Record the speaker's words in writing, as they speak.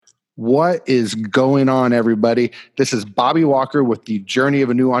What is going on, everybody? This is Bobby Walker with the Journey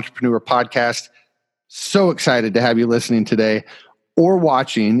of a New Entrepreneur podcast. So excited to have you listening today or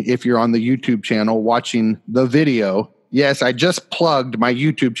watching if you're on the YouTube channel, watching the video. Yes, I just plugged my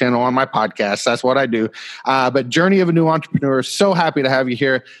YouTube channel on my podcast. That's what I do. But Journey of a New Entrepreneur, so happy to have you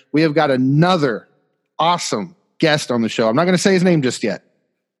here. We have got another awesome guest on the show. I'm not going to say his name just yet,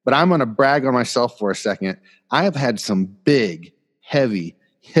 but I'm going to brag on myself for a second. I have had some big, heavy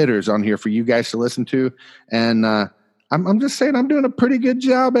hitters on here for you guys to listen to. And I'm just saying I'm doing a pretty good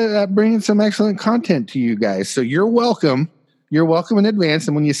job at bringing some excellent content to you guys. So you're welcome. You're welcome in advance.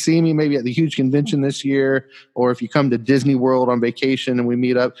 And when you see me maybe at the huge convention this year, or if you come to Disney World on vacation and we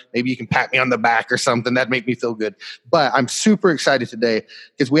meet up, maybe you can pat me on the back or something. That'd make me feel good. But I'm super excited today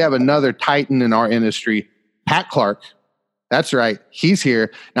because we have another titan in our industry, Pat Clark. That's right. He's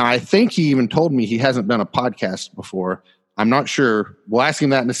here. Now, I think he even told me he hasn't done a podcast before. I'm not sure. We'll ask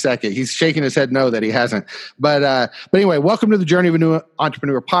him that in a second. He's shaking his head no that he hasn't. But anyway, welcome to the Journey of a New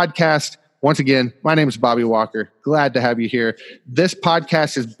Entrepreneur podcast. Once again, my name is Bobby Walker. Glad to have you here. This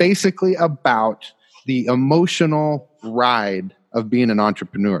podcast is basically about the emotional ride of being an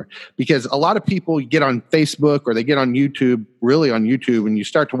entrepreneur, because a lot of people get on Facebook or they get on YouTube, really on YouTube, and you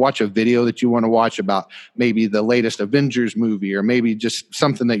start to watch a video that you want to watch about maybe the latest Avengers movie or maybe just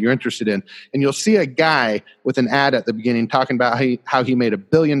something that you're interested in. And you'll see a guy with an ad at the beginning talking about how he made $1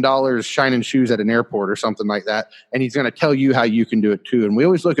 billion shining shoes at an airport or something like that. And he's going to tell you how you can do it too. And we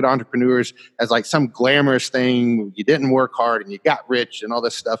always look at entrepreneurs as like some glamorous thing. You didn't work hard and you got rich and all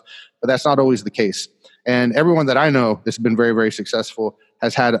this stuff, but that's not always the case. And everyone that I know that's been very, very successful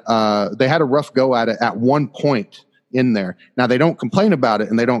has had, they had a rough go at it at one point in there. Now, they don't complain about it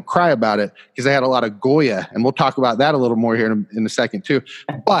and they don't cry about it because they had a lot of Goya. And we'll talk about that a little more here in a second too.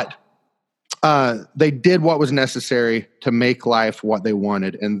 But they did what was necessary to make life what they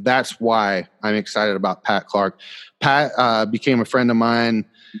wanted. And that's why I'm excited about Pat Clark. Pat became a friend of mine,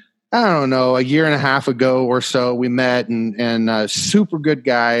 I don't know, a year and a half ago or so. We met and super good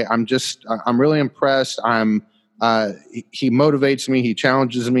guy. I'm really impressed. He motivates me. He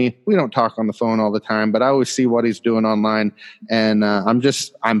challenges me. We don't talk on the phone all the time, but I always see what he's doing online. And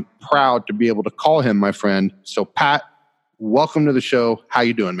I'm proud to be able to call him my friend. So Pat, welcome to the show. How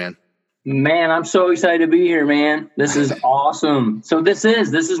you doing, man? Man, I'm so excited to be here, man. This is awesome. So this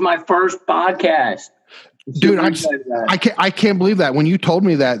is my first podcast. Dude, I can't believe that. When you told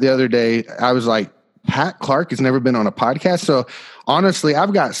me that the other day, I was like, Pat Clark has never been on a podcast. So honestly,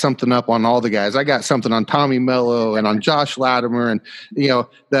 I've got something up on all the guys. I got something on Tommy Mello and on Josh Latimer, and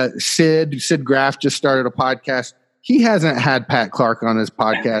the Sid Graff just started a podcast. He hasn't had Pat Clark on his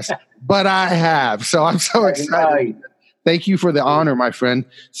podcast, but I have. So I'm so excited. Right. Thank you for the honor, my friend.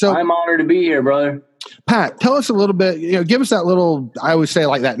 So I'm honored to be here, brother. Pat, tell us a little bit, give us that little, I always say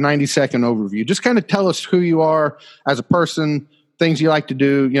like that 90-second overview. Just kind of tell us who you are as a person, things you like to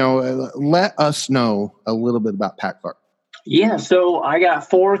do, let us know a little bit about Pat Clark. Yeah. So I got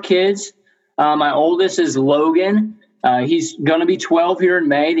 4 kids. My oldest is Logan. He's going to be 12 here in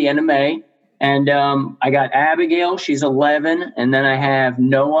May, the end of May. And I got Abigail, she's 11. And then I have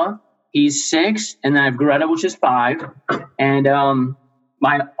Noah, he's 6. And then I have Greta, which is 5. And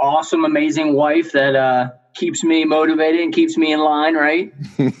my awesome, amazing wife that keeps me motivated and keeps me in line, right?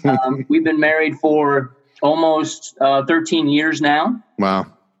 We've been married for almost 13 years now. Wow.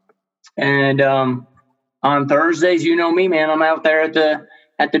 And on Thursdays, you know me, man, I'm out there at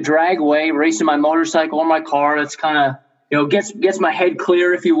the dragway racing my motorcycle or my car. That's kind of, gets my head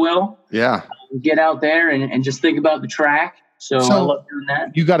clear, if you will. Yeah. Get out there and just think about the track. So I love doing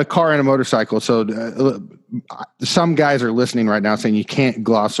that. You got a car and a motorcycle. So some guys are listening right now saying you can't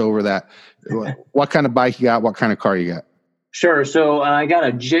gloss over that. What kind of bike you got? What kind of car you got? Sure. So I got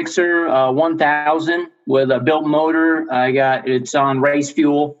a Gixxer 1000 with a built motor. It's on race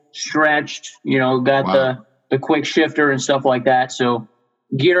fuel, stretched, got wow. the quick shifter and stuff like that. So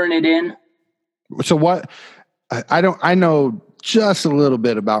gearing it in. So what, I know just a little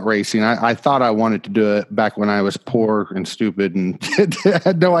bit about racing. I thought I wanted to do it back when I was poor and stupid and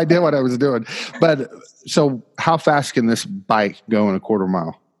had no idea what I was doing. But so how fast can this bike go in a quarter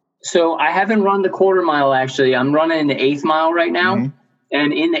mile? So I haven't run the quarter mile, actually. I'm running the 8th mile right now. Mm-hmm.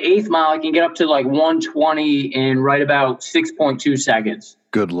 And in the 8th mile, I can get up to like 120 in right about 6.2 seconds.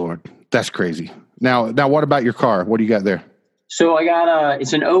 Good Lord. That's crazy. Now, what about your car? What do you got there? So I got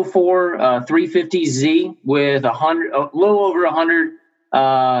it's an 04 350Z with a little over 100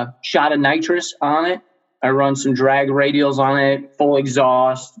 shot of nitrous on it. I run some drag radials on it, full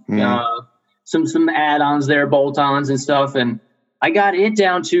exhaust, some add-ons there, bolt-ons and stuff. And I got it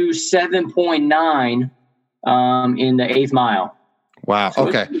down to 7.9 in the 8th mile. Wow. So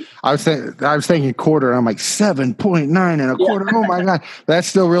okay. I was thinking quarter. I'm like 7.9 and a quarter. Oh my God. That's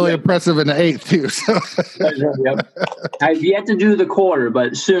still really impressive in the eighth too. So I've yet to do the quarter,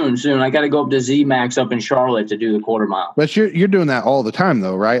 but soon. I got to go up to Z-Max up in Charlotte to do the quarter mile. But you're doing that all the time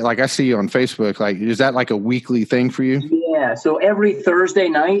though, right? Like I see you on Facebook. Like, is that like a weekly thing for you? Yeah. So every Thursday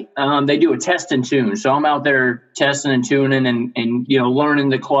night, they do a test and tune. So I'm out there testing and tuning and learning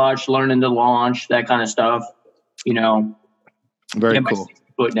the clutch, learning the launch, that kind of stuff, Very cool.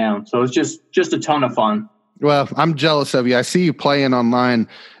 Foot down. So it's just a ton of fun. Well, I'm jealous of you. I see you playing online,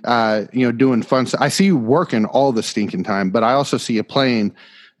 doing fun stuff. I see you working all the stinking time, but I also see you playing,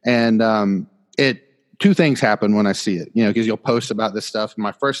 and two things happen when I see it, because you'll post about this stuff. And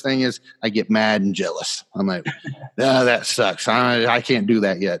my first thing is I get mad and jealous. I'm like, that sucks. I can't do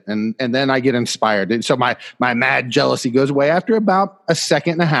that yet. And then I get inspired. And so my mad jealousy goes away after about a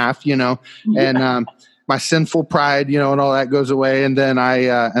second and a half, and my sinful pride, and all that goes away. And then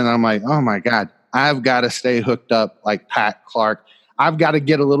I'm like, oh my God, I've got to stay hooked up like Pat Clark. I've got to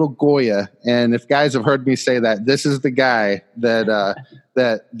get a little Goya. And if guys have heard me say that, this is the guy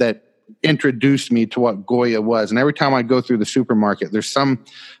that introduced me to what Goya was. And every time I go through the supermarket, there's some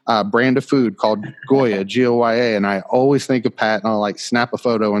brand of food called Goya, Goya. And I always think of Pat, and I'll like snap a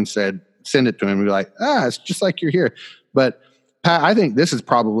photo and send it to him and be like, it's just like you're here. But Pat, I think this is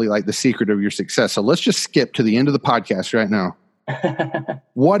probably like the secret of your success. So let's just skip to the end of the podcast right now.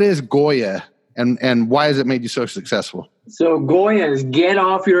 What is Goya and why has it made you so successful? So Goya is get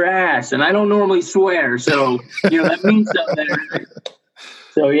off your ass. And I don't normally swear. So, that means something.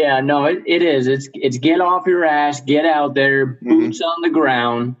 So yeah, no, it is. It's get off your ass, get out there, boots on the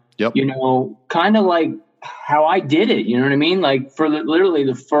ground. Yep. Kind of like how I did it. You know what I mean? Like for literally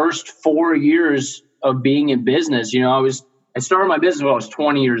the first 4 years of being in business, I started my business when I was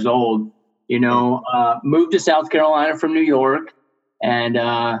 20 years old, moved to South Carolina from New York, and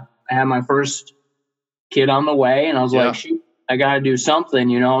I had my first kid on the way, and I was like, shoot, I got to do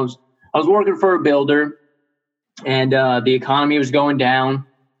something. I was working for a builder, and the economy was going down.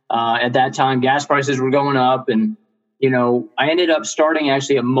 At that time, gas prices were going up, and, I ended up starting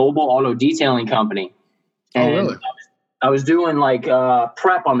actually a mobile auto detailing company. And really? I was doing like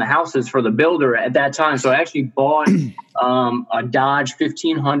prep on the houses for the builder at that time. So I actually bought a Dodge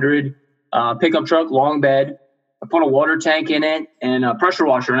 1500 pickup truck, long bed. I put a water tank in it and a pressure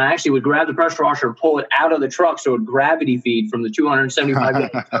washer. And I actually would grab the pressure washer and pull it out of the truck so it would gravity feed from the 275 gallon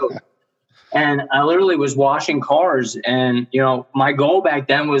tote. And I literally was washing cars. And, my goal back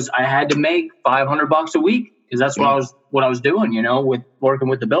then was I had to make $500 a week because that's what I was doing, with working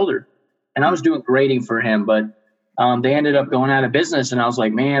with the builder. And I was doing grading for him, but they ended up going out of business, and I was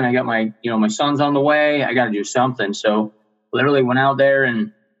like, man, I got my son's on the way. I got to do something. So literally went out there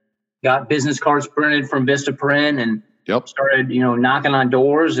and got business cards printed from Vistaprint and started, knocking on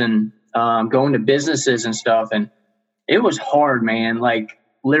doors and going to businesses and stuff. And it was hard, man. Like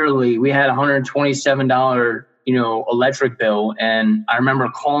literally we had $127, electric bill. And I remember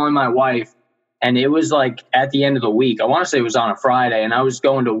calling my wife, and it was like at the end of the week. I want to say it was on a Friday, and I was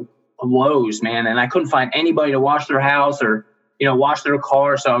going to Lowe's, man, and I couldn't find anybody to wash their house or wash their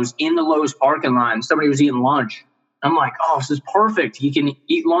car. So I was in the Lowe's parking lot, and somebody was eating lunch. I'm like, oh, this is perfect. He can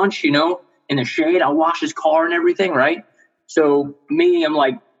eat lunch, in the shade. I'll wash his car and everything, right? So I'm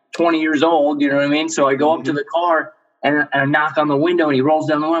like 20 years old, you know what I mean? So I go up to the car and I knock on the window, and he rolls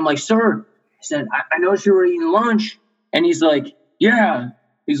down the window. I'm like, sir, I said, I noticed you were eating lunch. And he's like, yeah.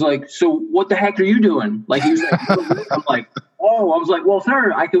 He's like, so what the heck are you doing? Like, he was like, I'm like, oh, I was like, well,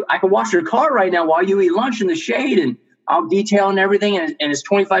 sir, I could wash your car right now while you eat lunch in the shade, and I'll detail and everything. And it's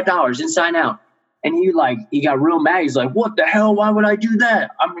 $25 inside and out. And he got real mad. He's like, what the hell? Why would I do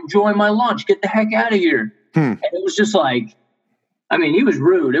that? I'm enjoying my lunch. Get the heck out of here. And it was just like, he was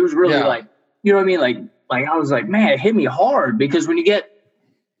rude. It was really like, you know what I mean? Like I was like, man, it hit me hard because when you get,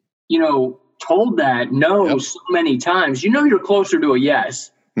 told that no so many times, you're closer to a yes.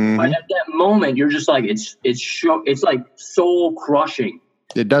 But at that moment, you're just like, it's like soul crushing.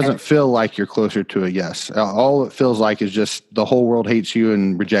 It doesn't feel like you're closer to a yes. All it feels like is just the whole world hates you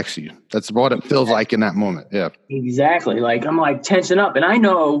and rejects you. That's what it feels like in that moment. Yeah, exactly. Like I'm like tensing up, and I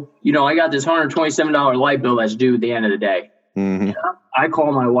know, I got this $127 light bill that's due at the end of the day. I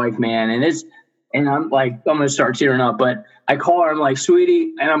call my wife, man, and I'm like, I'm going to start tearing up, but I call her, I'm like,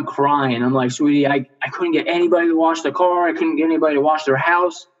 sweetie, and I'm crying. I'm like, sweetie, I couldn't get anybody to wash the car. I couldn't get anybody to wash their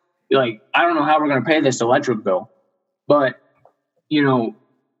house. Like, I don't know how we're going to pay this electric bill. But,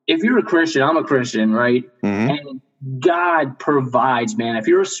 if you're a Christian, I'm a Christian, right? And God provides, man. If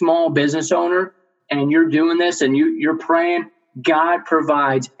you're a small business owner and you're doing this and you're praying, God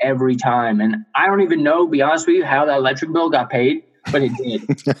provides every time. And I don't even know, be honest with you, how that electric bill got paid. but it did.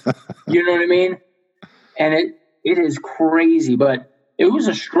 You know what I mean? And it is crazy, but it was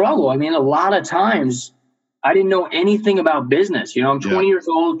a struggle. I mean, a lot of times I didn't know anything about business. I'm 20 years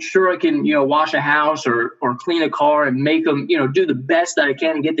old. Sure, I can, wash a house or clean a car and make them, do the best that I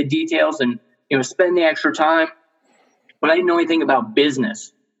can and get the details and, spend the extra time. But I didn't know anything about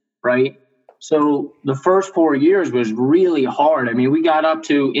business, right? So the first 4 years was really hard. I mean, we got up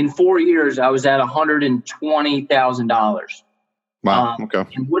to, in 4 years, I was at $120,000. Wow. Okay.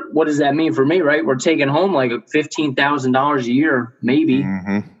 And what does that mean for me, right? We're taking home like $15,000 a year, maybe,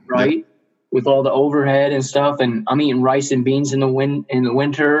 right? Yep. With all the overhead and stuff. And I'm eating rice and beans in the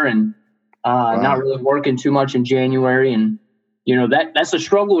winter and not really working too much in January. And, that's the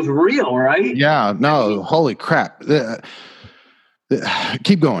struggle is real, right? Yeah. No, holy crap.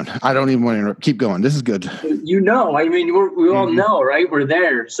 Keep going. I don't even want to interrupt. Keep going. This is good. I mean, we all know, right? We're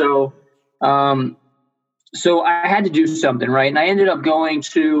there. So I had to do something, right? And I ended up going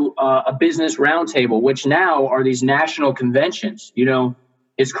to a business roundtable, which now are these national conventions.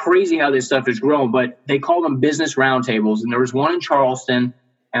 It's crazy how this stuff has grown, but they call them business roundtables. And there was one in Charleston.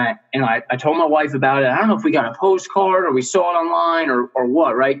 And I told my wife about it. I don't know if we got a postcard or we saw it online or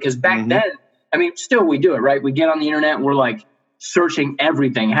what, right? Because back then, I mean, still we do it, right? We get on the internet and we're like searching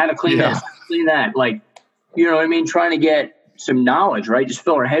everything, how to clean this, how to clean that. Like, you know what I mean? Trying to get some knowledge, right? Just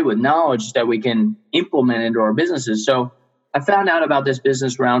fill our head with knowledge that we can implement into our businesses. So I found out about this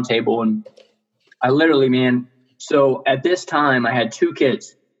business roundtable and I literally, so at this time I had 2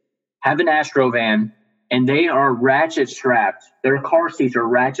 kids, have an Astro van, and they are ratchet strapped. Their car seats are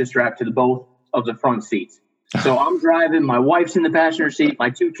ratchet strapped to both of the front seats. So I'm driving, my wife's in the passenger seat, my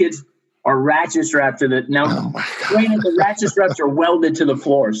 2 kids are ratchet strapped to the, now granted, the ratchet straps are welded to the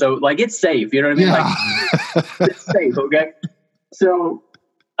floor. So like it's safe, you know what I mean? Yeah. Like it's safe, okay? So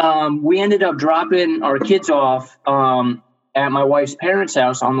we ended up dropping our kids off at my wife's parents'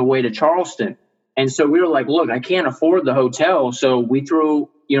 house on the way to Charleston. And so we were like, look, I can't afford the hotel. So we threw,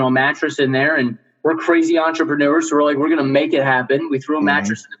 a mattress in there and we're crazy entrepreneurs. So we're like, we're going to make it happen. We threw a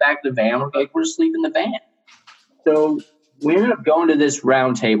mattress in the back of the van. We're like, we're sleeping in the van. So we ended up going to this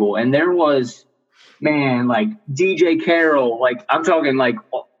round table and there was, like DJ Carroll, like I'm talking like,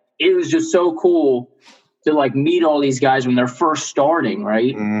 it was just so cool to like meet all these guys when they're first starting.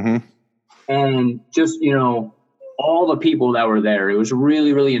 Right. And just, all the people that were there, it was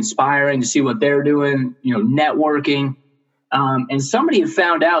really, really inspiring to see what they're doing, networking. And somebody had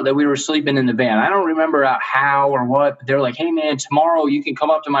found out that we were sleeping in the van. I don't remember how or what, but they're like, hey man, tomorrow you can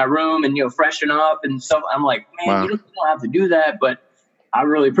come up to my room and, freshen up and stuff. I'm like, man, you don't have to do that, but I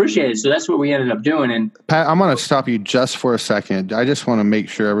really appreciate it. So that's what we ended up doing. And Pat, I'm going to stop you just for a second. I just want to make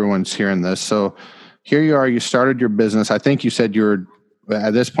sure everyone's hearing this. So here you are, you started your business. I think you said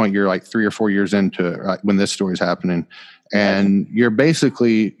at this point, you're like 3 or 4 years into it, right, when this story's happening. And you're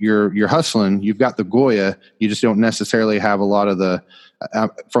basically, you're hustling. You've got the Goya. You just don't necessarily have a lot of the,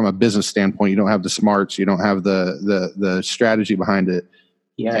 from a business standpoint, you don't have the smarts. You don't have the strategy behind it.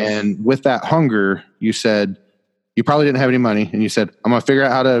 Yes. And with that hunger, you said, you probably didn't have any money. And you said, I'm going to figure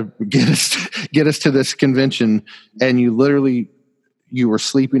out how to get us to this convention. And you were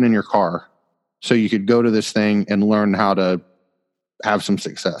sleeping in your car so you could go to this thing and learn how to have some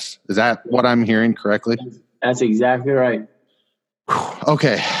success. Is that what I'm hearing correctly? That's exactly right.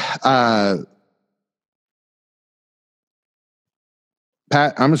 Okay. Pat,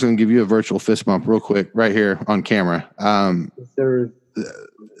 I'm just going to give you a virtual fist bump real quick right here on camera.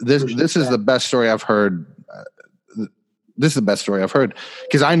 This is the best story I've heard. This is the best story I've heard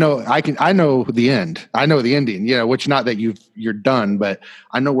because I know the end. I know the ending, which not that you're done, but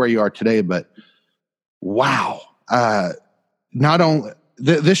I know where you are today, but wow. Not only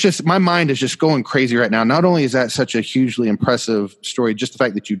my mind is just going crazy right now. Not only is that such a hugely impressive story, just the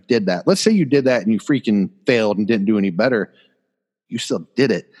fact that you did that. Let's say you did that and you freaking failed and didn't do any better. You still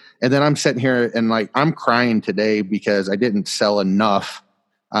did it. And then I'm sitting here and like, I'm crying today because I didn't sell enough,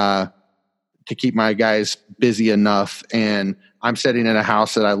 to keep my guys busy enough. And I'm sitting in a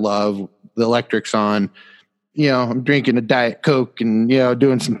house that I love. The electric's on, I'm drinking a Diet Coke and,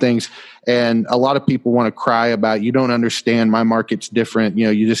 doing some things. And a lot of people want to cry about, you don't understand, my market's different.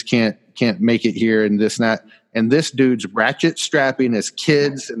 You just can't make it here and this and that. And this dude's ratchet strapping his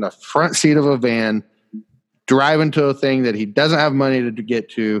kids in the front seat of a van, driving to a thing that he doesn't have money to get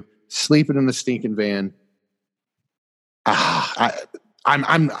to, sleeping in the stinking van.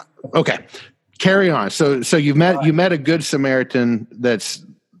 I'm okay. Carry on. So you met a good Samaritan that's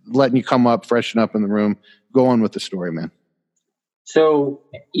letting you come up, freshen up in the room. Go on with the story, man. So,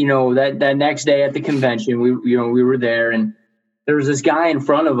 that next day at the convention, we were there and there was this guy in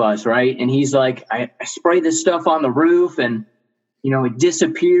front of us, right? And he's like, I sprayed this stuff on the roof and it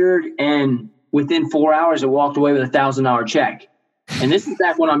disappeared. And within 4 hours, it walked away with $1,000 check. And this is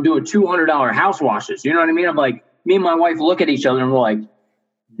back when I'm doing $200 house washes. You know what I mean? I'm like, me and my wife look at each other and we're like,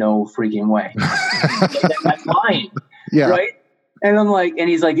 no freaking way. That's mine. Yeah. Right. And I'm like, and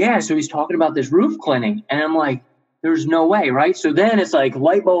he's like, yeah. So he's talking about this roof cleaning. And I'm like, there's no way. Right. So then it's like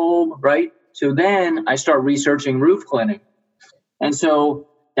light bulb. Right. So then I start researching roof cleaning. And so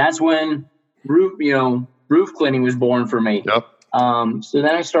that's when roof cleaning was born for me. Yep. So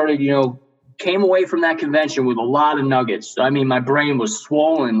then I started, came away from that convention with a lot of nuggets. I mean, my brain was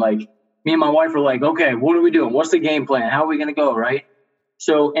swollen. Like, me and my wife were like, okay, what are we doing? What's the game plan? How are we going to go? Right.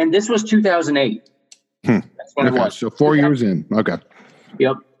 So, and this was 2008. That's when it was. So 4 years in. Okay.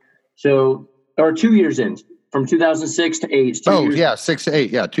 Yep. So, or 2 years in, from 2006 to 8. 6 to 8.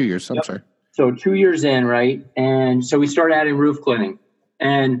 Yeah, 2 years. I'm sorry. So 2 years in, right? And so we started adding roof cleaning.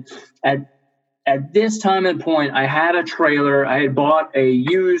 And at this time and point, I had a trailer. I had bought a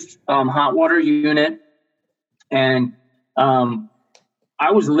used hot water unit. And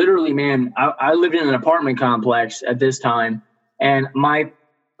I was literally, I lived in an apartment complex at this time. And my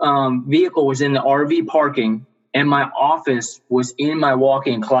vehicle was in the RV parking. And my office was in my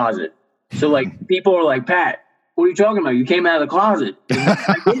walk-in closet. So, like, people are like, Pat, what are you talking about? You came out of the closet.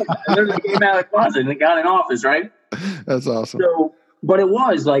 I did. I literally came out of the closet and got an office, right? That's awesome. So, but it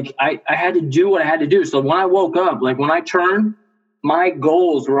was like I had to do what I had to do. So when I woke up, like when I turned, my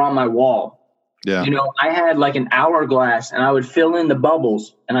goals were on my wall. Yeah. I had like an hourglass and I would fill in the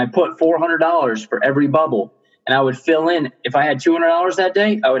bubbles and I put $400 for every bubble. And I would fill in, if I had $200 that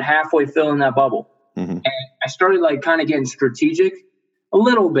day, I would halfway fill in that bubble. Mm-hmm. And I started like kind of getting strategic a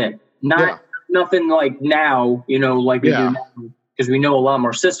little bit, nothing like now, like we do now, because we know a lot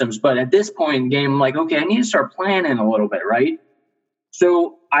more systems. But at this point in the game, I'm like, okay, I need to start planning a little bit, right?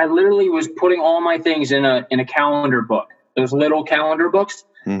 So I literally was putting all my things in a calendar book, those little calendar books.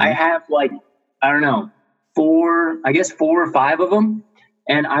 Mm-hmm. I have like, I don't know, 4 or 5 of them.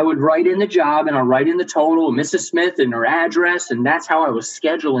 And I would write in the job and I'll write in the total, Mrs. Smith and her address. And that's how I was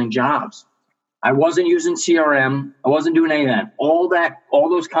scheduling jobs. I wasn't using CRM. I wasn't doing any of that. All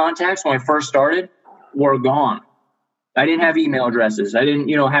those contacts when I first started were gone. I didn't have email addresses. I didn't,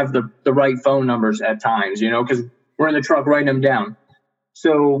 have the right phone numbers at times, because we're in the truck writing them down.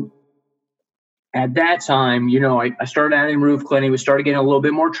 So at that time, I started adding roof cleaning. We started getting a little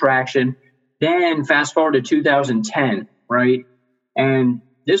bit more traction. Then fast forward to 2010, right? And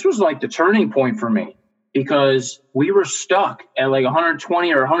this was like the turning point for me because we were stuck at like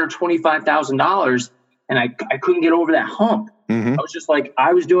 $120,000 or $125,000, and I couldn't get over that hump. Mm-hmm. I was just like,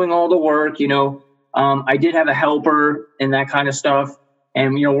 I was doing all the work, I did have a helper and that kind of stuff,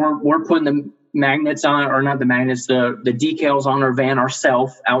 and we're putting the magnets on, or not the magnets, the decals on our van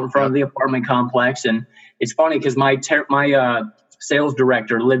ourselves out in front of the apartment complex. And it's funny because my sales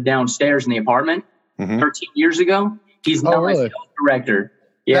director lived downstairs in the apartment 13 years ago. He's now my sales director.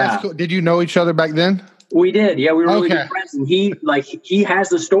 Yeah. That's cool. Did you know each other back then? We did. Yeah, we were really good friends. And he has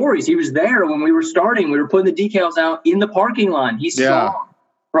the stories. He was there when we were starting. We were putting the decals out in the parking lot. He saw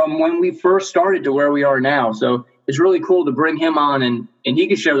from when we first started to where we are now. So it's really cool to bring him on and he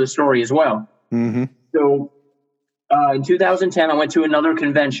could share the story as well. Mm-hmm. So in 2010, I went to another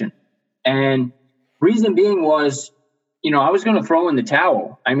convention. And reason being was, I was going to throw in the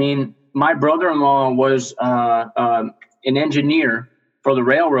towel. I mean, my brother-in-law was an engineer for the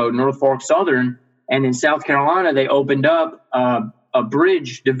railroad, Norfolk Southern. And in South Carolina, they opened up a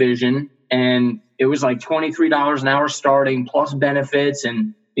bridge division, and it was like $23 an hour starting, plus benefits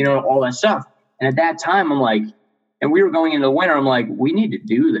and, all that stuff. And at that time, I'm like, and we were going into the winter, I'm like, we need to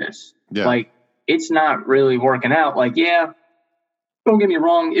do this. Yeah. Like, it's not really working out. Like, don't get me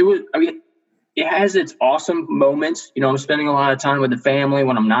wrong. It has its awesome moments. I'm spending a lot of time with the family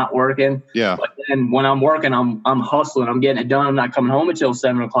when I'm not working. Yeah. But then when I'm working, I'm hustling. I'm getting it done. I'm not coming home until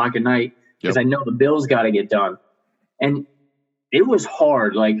 7:00 at night because I know the bills got to get done. And it was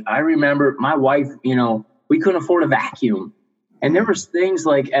hard. Like, I remember my wife, we couldn't afford a vacuum. And there was things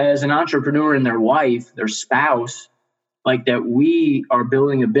like, as an entrepreneur and their spouse, like that we are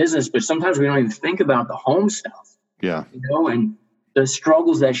building a business, but sometimes we don't even think about the home stuff. Yeah. And the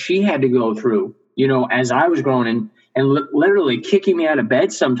struggles that she had to go through, as I was growing and literally kicking me out of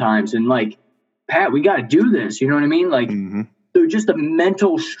bed sometimes. And like, Pat, we got to do this. You know what I mean? Like, so just a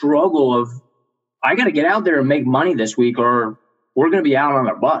mental struggle of, I got to get out there and make money this week or we're going to be out on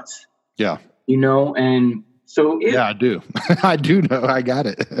our butts. Yeah. And so I do. I do know. I got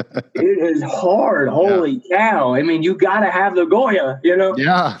it. It is hard. Holy cow. I mean, you got to have the Goya,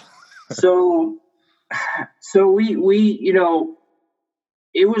 Yeah. So we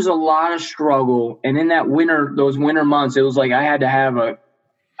it was a lot of struggle. And in that those winter months, it was like I had to have a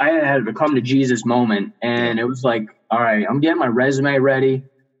come to Jesus moment. And it was like, all right, I'm getting my resume ready.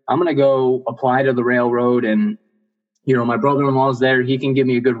 I'm going to go apply to the railroad. And, my brother-in-law's there. He can give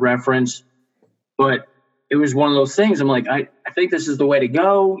me a good reference. But it was one of those things. I'm like, I think this is the way to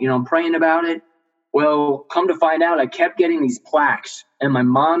go. I'm praying about it. Well, come to find out, I kept getting these plaques. And my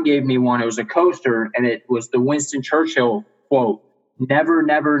mom gave me one. It was a coaster. And it was the Winston Churchill quote, never,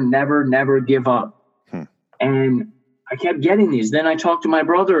 never, never, never give up. And I kept getting these. Then I talked to my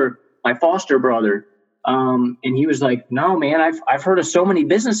brother, my foster brother. And he was like, no, man, I've heard of so many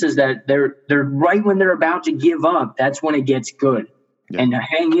businesses that they're right when they're about to give up. That's when it gets good. Yeah. And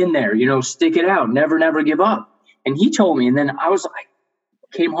hang in there, stick it out, never, never give up. And he told me, and then I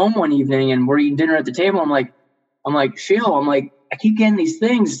came home one evening and we're eating dinner at the table. I'm like, Sheila, I keep getting these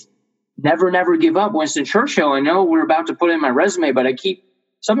things, never, never give up. Winston Churchill, I know we're about to put it in my resume, but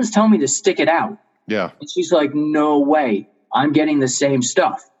someone's telling me to stick it out. Yeah. And she's like, no way, I'm getting the same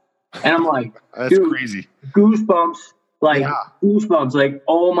stuff. And I'm like, that's crazy. Goosebumps, goosebumps, like,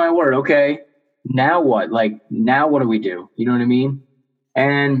 oh my word. Okay. Now what? Now what do we do? You know what I mean?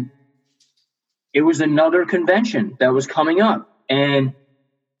 And it was another convention that was coming up, and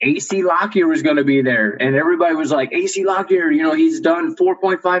AC Lockyer was going to be there. And everybody was like, AC Lockyer, he's done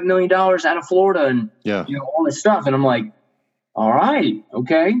 $4.5 million out of Florida and, all this stuff. And I'm like, all right,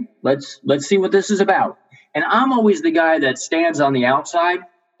 okay, let's see what this is about. And I'm always the guy that stands on the outside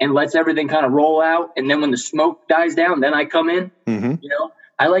and lets everything kind of roll out. And then when the smoke dies down, then I come in. Mm-hmm.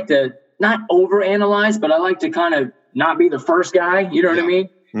 I like to not overanalyze, but I like to kind of not be the first guy, you know what I mean?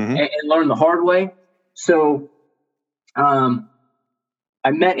 Mm-hmm. And learn the hard way. So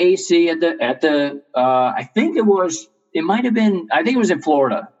I met AC at the I think it was in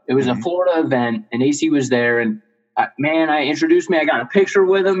Florida. It was a Florida event, and AC was there. And I introduced me. I got a picture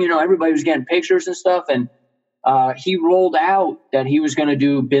with him. Everybody was getting pictures and stuff. And he rolled out that he was going to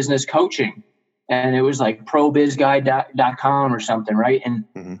do business coaching, and it was like probizguy.com or something, right?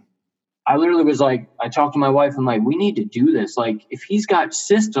 And I literally was like, I talked to my wife. I'm like, we need to do this. Like, if he's got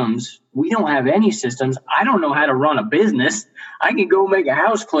systems, we don't have any systems. I don't know how to run a business. I can go make a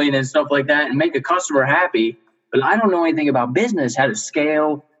house clean and stuff like that and make a customer happy, but I don't know anything about business, how to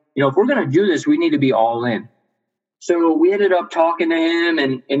scale. If we're going to do this, we need to be all in. So we ended up talking to him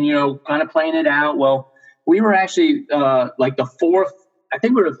and kind of playing it out. Well, we were actually like the fourth, I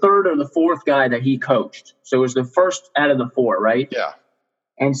think we were the third or the fourth guy that he coached. So it was the first out of the four, right? Yeah.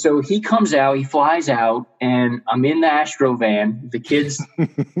 And so he comes out, he flies out, and I'm in the Astro van. The kids,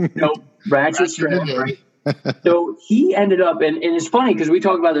 ratchet strap, right? So he ended up, and it's funny because we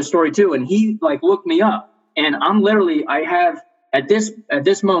talk about this story too, and he looked me up, and I'm literally, I have at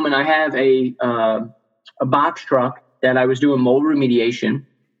this moment, I have a box truck that I was doing mold remediation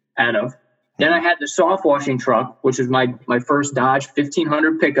out of. Then I had the soft washing truck, which is my first Dodge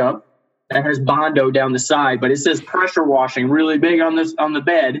 1500 pickup. That has Bondo down the side, but it says pressure washing really big on the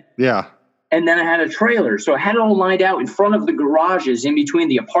bed. Yeah. And then I had a trailer. So I had it all lined out in front of the garages in between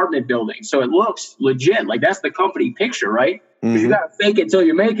the apartment buildings. So it looks legit. Like, that's the company picture, right? Because you got to fake it till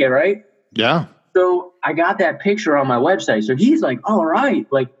you make it, right? Yeah. So I got that picture on my website. So he's like, all right,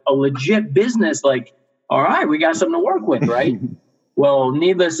 like a legit business. Like, all right, we got something to work with, right? Well,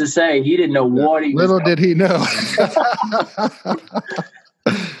 needless to say, he didn't know what he was doing. Little did he know.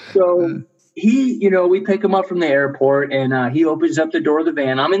 So he, we pick him up from the airport, and he opens up the door of the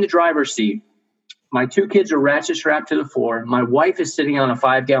van. I'm in the driver's seat. My two kids are ratchet strapped to the floor. My wife is sitting on a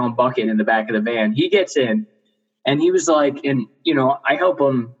 5-gallon bucket in the back of the van. He gets in, and he was like, and I help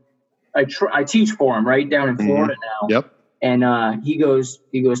him. I teach for him right down in Florida now. Yep. And he goes,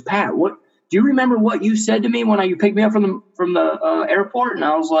 Pat, what do you remember what you said to me when you picked me up from the airport? And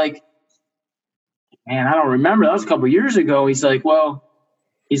I was like, man, I don't remember. That was a couple of years ago. He's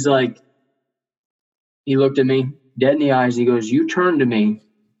like, he looked at me dead in the eyes. He goes, you turned to me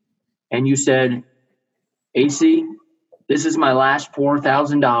and you said, AC, this is my last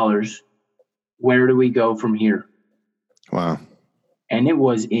 $4,000. Where do we go from here? Wow. And it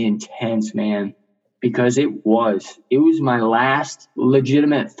was intense, man, because it was my last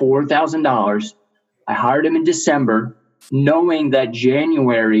legitimate $4,000. I hired him in December, knowing that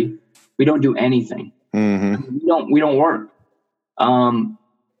January we don't do anything. We don't work.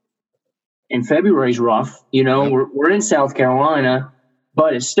 And February's rough, we're in South Carolina,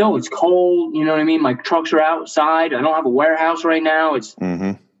 but it's cold. You know what I mean? My trucks are outside. I don't have a warehouse right now. It's,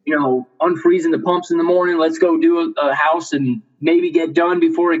 unfreezing the pumps in the morning. Let's go do a house and maybe get done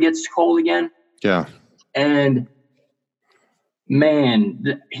before it gets cold again. Yeah. And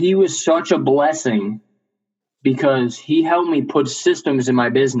man, he was such a blessing because he helped me put systems in my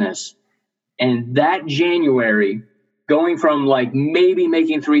business. And that January, going from like maybe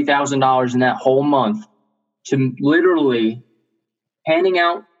making $3,000 in that whole month to literally handing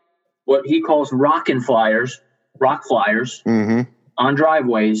out what he calls rock flyers on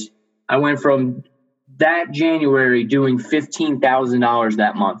driveways. I went from that January doing $15,000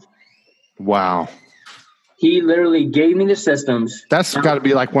 that month. Wow. He literally gave me the systems. That's got to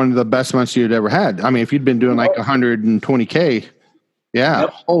be like one of the best months you'd ever had. I mean, if you'd been doing like 120K, yeah, yep.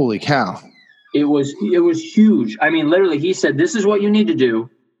 Holy cow. It was huge. I mean, literally, he said, this is what you need to do.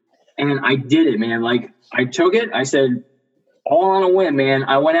 And I did it, man. Like, I took it. I said, all on a whim, man.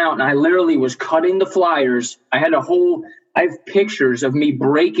 I went out and I literally was cutting the flyers. I have pictures of me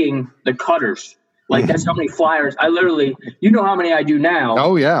breaking the cutters. Like, that's how many flyers. I literally, you know how many I do now.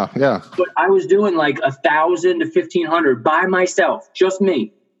 Oh, yeah, yeah. But I was doing like 1,000 to 1,500 by myself, just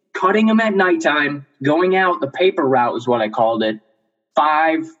me, cutting them at nighttime, going out. The paper route is what I called it.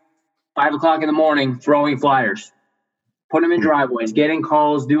 5 o'clock in the morning, throwing flyers, putting them in driveways, getting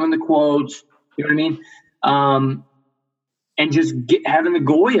calls, doing the quotes. You know what I mean? And just having the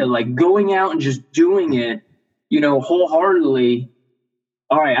Goya, like going out and just doing it, you know, wholeheartedly.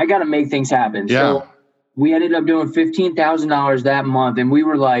 All right, I got to make things happen. Yeah. So we ended up doing $15,000 that month, and we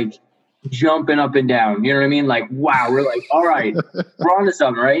were like jumping up and down. You know what I mean? Like, wow, we're like, all right, we're on to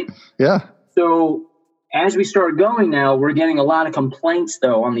something, right? Yeah. So as we started going now, we're getting a lot of complaints,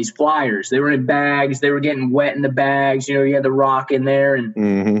 though, on these flyers. They were in bags. They were getting wet in the bags. You know, you had the rock in there.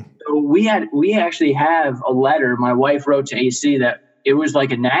 And so we actually have a letter my wife wrote to AC that it was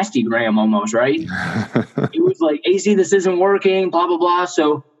like a nasty gram almost, right? It was like, AC, this isn't working, blah, blah, blah.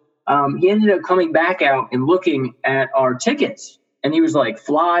 So he ended up coming back out and looking at our tickets. And he was like,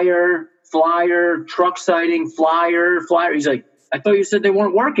 flyer, truck sighting, flyer. He's like, I thought you said they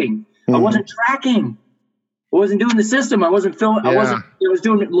weren't working. I wasn't tracking. I wasn't doing the system. I wasn't filming. I was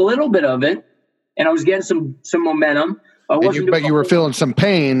doing a little bit of it, and I was getting some momentum. But you were feeling some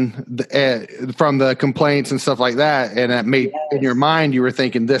pain from the complaints and stuff like that, and that made in your mind you were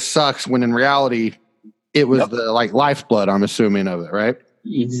thinking this sucks. When in reality, it was the like lifeblood. I'm assuming of it, right?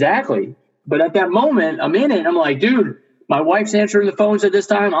 Exactly. But at that moment, I'm in it. And I'm like, dude, my wife's answering the phones at this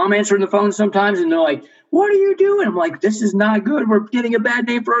time. I'm answering the phones sometimes, and they're like, what are you doing? I'm like, this is not good. We're getting a bad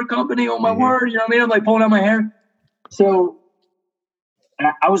name for our company. Oh, my word. You know what I mean? I'm like pulling out my hair. So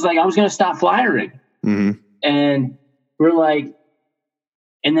I was like, I was going to stop flyering. And we're like,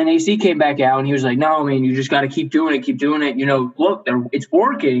 and then AC came back out and he was like, no, man, you just got to keep doing it. You know, look, it's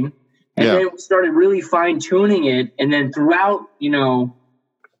working. And then we started really fine tuning it. And then throughout, you know,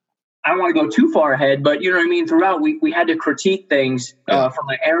 I don't want to go too far ahead, but you know what I mean? Throughout, we had to critique things from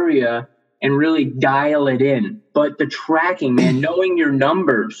the area and really dial it in. But the tracking, man, knowing your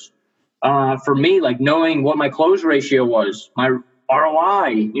numbers, for me, like knowing what my close ratio was, my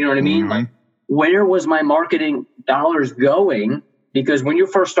ROI, you know what I mean? Like, where was my marketing dollars going? Because when you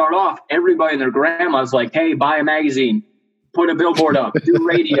first start off, everybody and their grandma's like, hey, buy a magazine, put a billboard up, do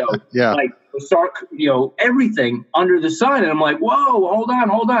radio, like start, you know, everything under the sun. And I'm like, whoa, hold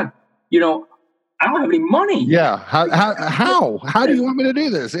on. You know, I don't have any money. Yeah. How do you want me to do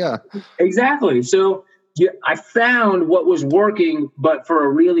this? Yeah, exactly. So I found what was working, but for a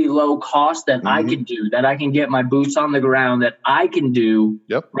really low cost that I can do, that I can get my boots on the ground, that I can do,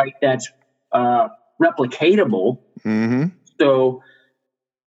 right? That's replicatable. So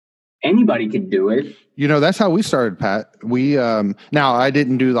anybody can do it. You know, that's how we started, Pat. We, now I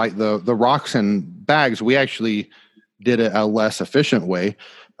didn't do like the rocks and bags. We actually did it a less efficient way.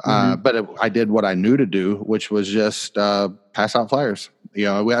 But I did what I knew to do, which was just pass out flyers. You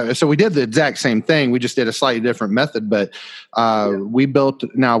know, so we did the exact same thing. We just did a slightly different method, but we built.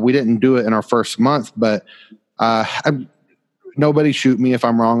 Now we didn't do it in our first month, but nobody shoot me if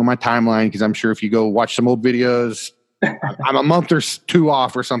I'm wrong on my timeline, because I'm sure if you go watch some old videos, I'm a month or two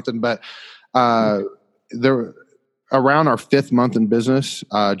off or something. But there, around our 5th month in business,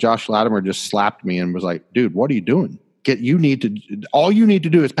 Josh Latimer just slapped me and was like, "Dude, what are you doing? All you need to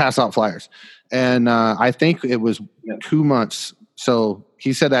do is pass out flyers." And I think it was 2 months. So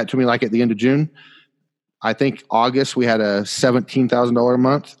he said that to me like at the end of June. I think August we had a $17,000 a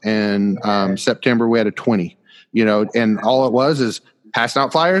month, and September we had a 20. You know, and all it was is passing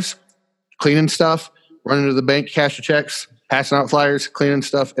out flyers, cleaning stuff, running to the bank, cash the checks, passing out flyers, cleaning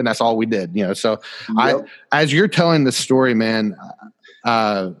stuff, and that's all we did. You know, so as you're telling this story, man.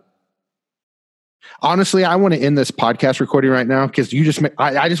 Honestly, I want to end this podcast recording right now, because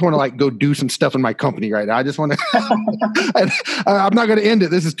I just want to like go do some stuff in my company right now. I just want to, I'm not going to end it.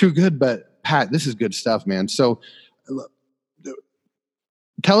 This is too good, but Pat, this is good stuff, man. So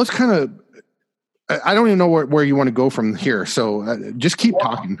tell us kind of, I don't even know where you want to go from here. So just keep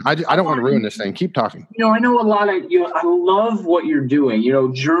talking. I don't want to ruin this thing. Keep talking. I know a lot of I love what you're doing.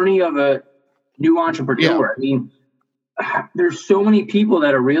 Journey of a new entrepreneur. Yeah. I mean, there's so many people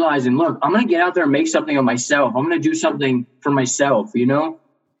that are realizing, look, I'm going to get out there and make something of myself. I'm going to do something for myself,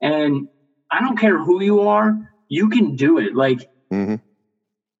 and I don't care who you are, you can do it. Like,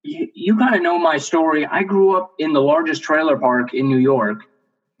 you kind of know my story. I grew up in the largest trailer park in New York,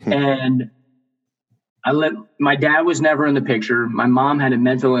 and my dad was never in the picture. My mom had a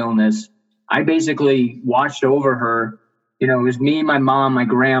mental illness. I basically watched over her. It was me, my mom, my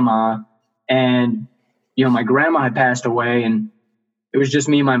grandma, and my grandma had passed away, and it was just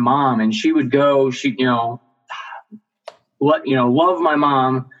me and my mom. And she would go. Love my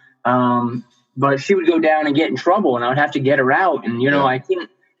mom, but she would go down and get in trouble, and I would have to get her out. And I couldn't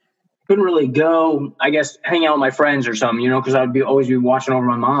really go, I guess, hang out with my friends or something, because I would always be watching over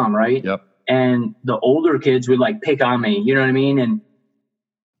my mom, right? Yep. And the older kids would like pick on me, you know what I mean? And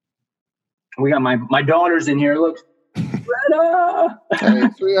we got my daughters in here. Look, Greta! Hey,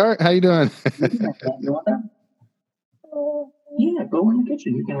 sweetheart, how you doing? Yeah, go in the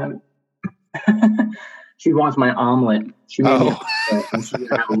kitchen. You can have it. She wants my omelet. She made me an omelet, and she can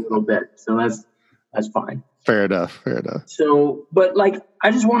have a little bit. So that's fine. Fair enough. So, but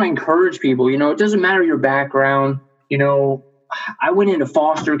I just want to encourage people, it doesn't matter your background. I went into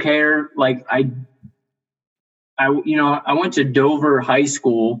foster care. I went to Dover High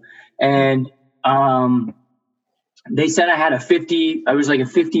School, and they said I had I was like a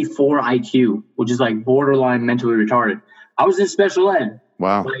 54 IQ, which is like borderline mentally retarded. I was in special ed.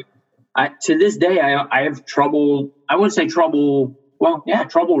 Wow. To this day, I have trouble. I wouldn't say trouble. Well, yeah,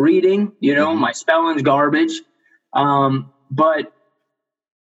 trouble reading. My spelling's garbage. But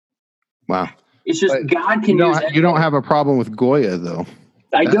wow, it's just God can use. You don't have a problem with Goya, though.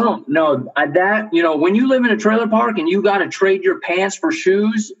 I don't. No, when you live in a trailer park and you got to trade your pants for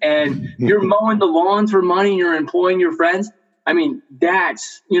shoes, and you're mowing the lawn for money, and you're employing your friends. I mean,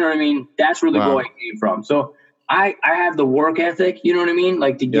 that's That's where the Goya came from. So I have the work ethic. You know what I mean?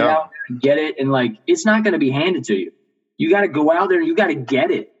 To get out there and get it, and it's not going to be handed to you. You got to go out there and you got to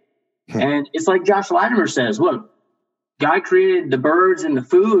get it. And it's like Josh Latimer says, look, God created the birds and the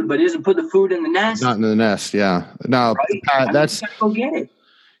food, but he doesn't put the food in the nest. Not in the nest, yeah. No, right? That's go get it.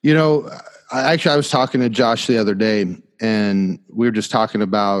 I was talking to Josh the other day, and we were just talking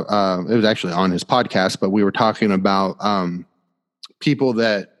about. It was actually on his podcast, but we were talking about people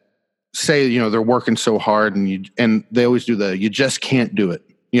that say they're working so hard, and they always do you just can't do it.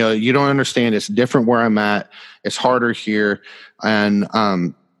 You don't understand. It's different where I'm at. It's harder here, and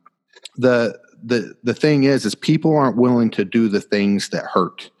the thing is people aren't willing to do the things that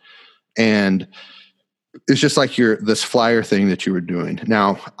hurt. And it's just like this flyer thing that you were doing.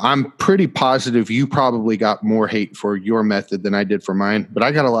 Now, I'm pretty positive you probably got more hate for your method than I did for mine, but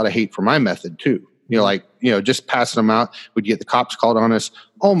I got a lot of hate for my method too. Just passing them out. We'd get the cops called on us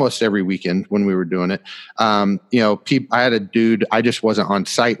almost every weekend when we were doing it. I had a dude, I just wasn't on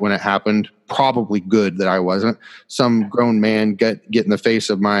site when it happened. Probably good that I wasn't. Some grown man get in the face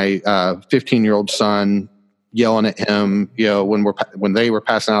of my 15-year-old son, yelling at him, when they were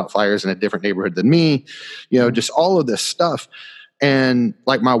passing out flyers in a different neighborhood than me, just all of this stuff. And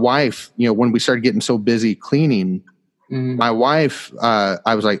my wife, when we started getting so busy cleaning, my wife,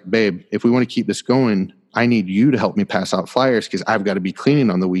 I was like, babe, if we want to keep this going, I need you to help me pass out flyers because I've got to be cleaning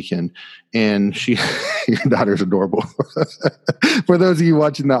on the weekend. And your daughter's adorable. For those of you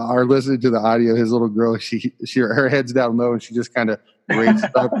watching or listening to the audio, his little girl, her head's down low and she just kind of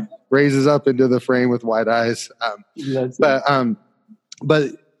raises up into the frame with wide eyes.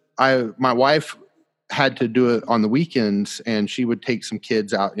 But my wife had to do it on the weekends, and she would take some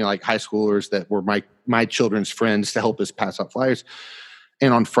kids out, like high schoolers that were my children's friends, to help us pass out flyers.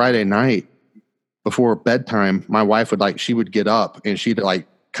 And on Friday night before bedtime, my wife she would get up and she'd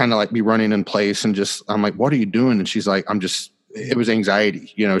kind of be running in place, and I'm like, what are you doing? And she's like, it was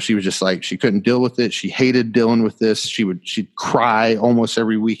anxiety. She was just she couldn't deal with it. She hated dealing with this. She'd cry almost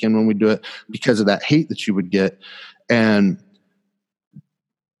every weekend when we do it because of that hate that she would get. And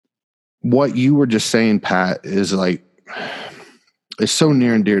what you were just saying, Pat, is is so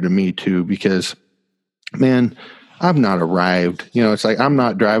near and dear to me too, because man, I've not arrived. It's I'm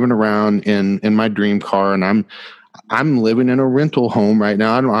not driving around in my dream car, and I'm living in a rental home right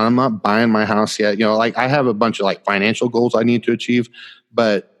now. I'm not buying my house yet. I have a bunch of financial goals I need to achieve,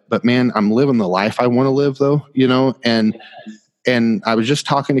 but man, I'm living the life I want to live though, and I was just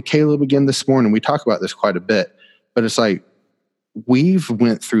talking to Caleb again this morning. We talk about this quite a bit, but it's we've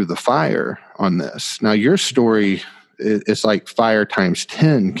went through the fire on this. Now your story it's like fire times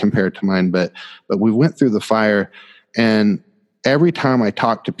 10 compared to mine. But we went through the fire, and every time I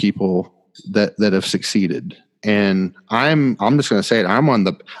talk to people that have succeeded, and I'm just going to say it,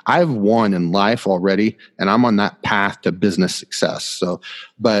 I've won in life already, and I'm on that path to business success. So,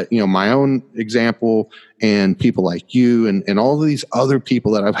 but my own example and people like you and all of these other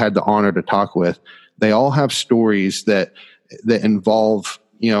people that I've had the honor to talk with, they all have stories that involve,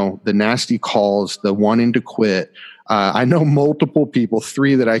 the nasty calls, the wanting to quit. I know multiple people,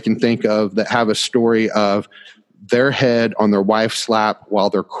 3 that I can think of, that have a story of their head on their wife's lap while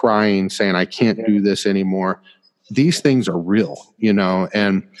they're crying, saying, I can't do this anymore. These things are real,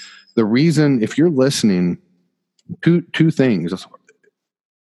 and the reason, if you're listening, two things.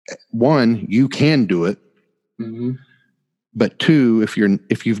 One, you can do it. Mm-hmm. But 2,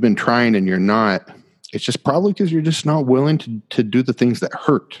 if you've been trying and you're not, it's just probably because you're just not willing to do the things that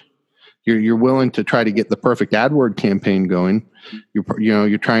hurt. You're willing to try to get the perfect AdWord campaign going.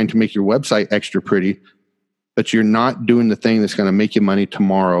 You're trying to make your website extra pretty, but you're not doing the thing that's going to make you money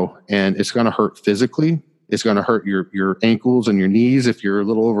tomorrow. And it's going to hurt physically. It's going to hurt your ankles and your knees if you're a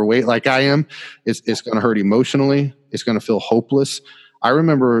little overweight like I am. It's going to hurt emotionally. It's going to feel hopeless. I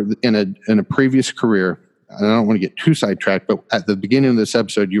remember in a previous career, and I don't want to get too sidetracked, but at the beginning of this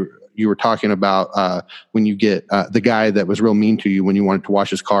episode, you were talking about when you get the guy that was real mean to you when you wanted to wash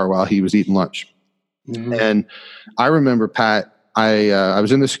his car while he was eating lunch. Mm-hmm. And I remember, Pat, I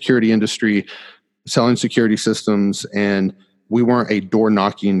was in the security industry selling security systems, and we weren't a door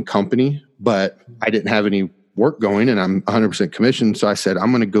knocking company, but I didn't have any work going, and I'm 100% commissioned. So I said,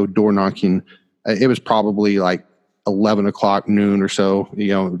 I'm going to go door knocking. It was probably like 11 o'clock, noon or so,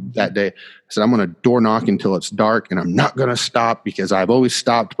 that day. I said, I'm going to door knock until it's dark, and I'm not going to stop because I've always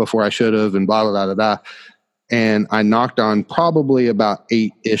stopped before I should have, and blah, blah, blah, blah, blah. And I knocked on probably about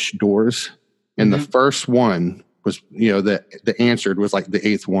 8-ish doors. And mm-hmm. the first one was, that answered was like the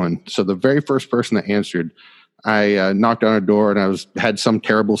 8th one. So the very first person that answered, I knocked on her door, and I had some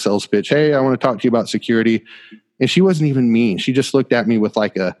terrible sales pitch. Hey, I want to talk to you about security. And she wasn't even mean. She just looked at me with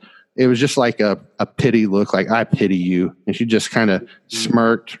it was just like a pity look, like, I pity you. And she just kind of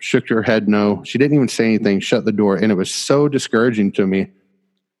smirked, shook her head no. She didn't even say anything, shut the door. And it was so discouraging to me.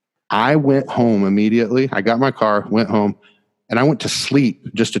 I went home immediately. I got my car, went home, and I went to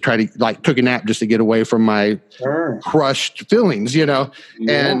sleep just to try to, took a nap just to get away from my crushed feelings, Yeah.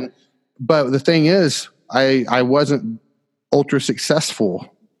 But the thing is, I wasn't ultra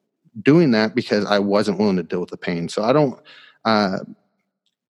successful doing that because I wasn't willing to deal with the pain. So I don't,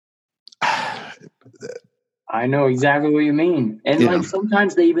 I know exactly what you mean. And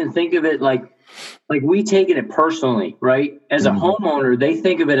sometimes they even think of it like we take it personally, right? As a homeowner, they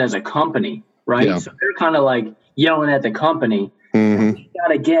think of it as a company, right? Yeah. So they're kind of like yelling at the company. Mm-hmm. You got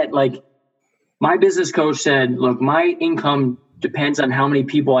to get my business coach said, look, my income depends on how many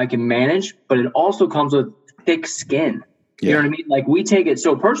people I can manage, but it also comes with thick skin. Yeah. You know what I mean? We take it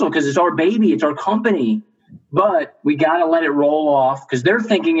so personal because it's our baby, it's our company. But we got to let it roll off because they're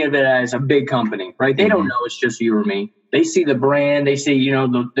thinking of it as a big company, right? They don't know it's just you or me. They see the brand, they see,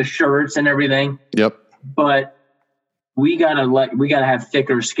 the shirts and everything. Yep. But we got to have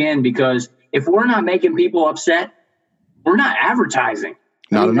thicker skin because if we're not making people upset, we're not advertising.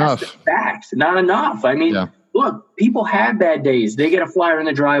 Not enough. That's the fact. Not enough. Look, people have bad days. They get a flyer in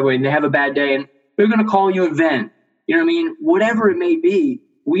the driveway and they have a bad day and they're going to call you and vent. You know what I mean? Whatever it may be,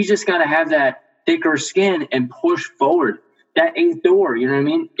 we just got to have that thicker skin and push forward. That 8th door, you know what I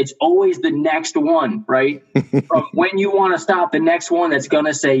mean? It's always the next one, right? From when you want to stop, the next one that's going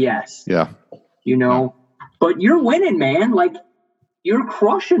to say yes. Yeah. But you're winning, man. You're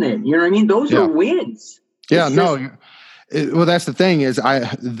crushing it. You know what I mean? Those are wins. Yeah, well, that's the thing is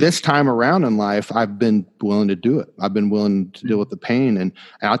this time around in life, I've been willing to do it. I've been willing to deal with the pain. And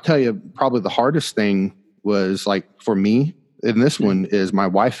I'll tell you, probably the hardest thing was for me in this one is my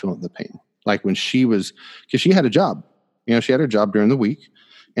wife feeling the pain. When she was, because she had a job, she had her job during the week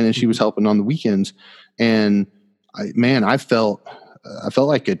and then she was helping on the weekends. And I felt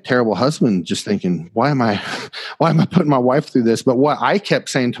like a terrible husband just thinking, why am I putting my wife through this? But what I kept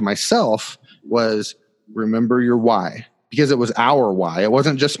saying to myself was, remember your why, because it was our why. It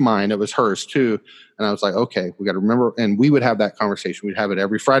wasn't just mine. It was hers too. And I was like, okay, we got to remember. And we would have that conversation. We'd have it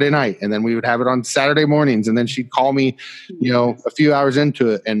every Friday night. And then we would have it on Saturday mornings. And then she'd call me, a few hours into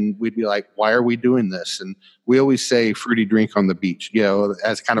it. And we'd be like, why are we doing this? And we always say fruity drink on the beach,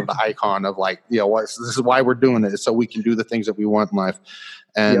 as kind of the icon of this is why we're doing it. So we can do the things that we want in life.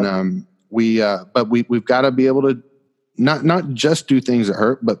 And but we've got to be able to not just do things that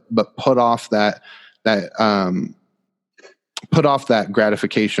hurt, but put off that put off that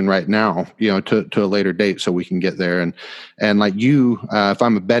gratification right now, to a later date so we can get there. And like you, if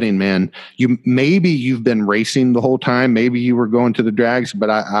I'm a betting man, you've been racing the whole time. Maybe you were going to the drags, but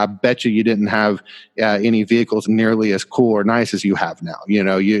I bet you didn't have any vehicles nearly as cool or nice as you have now.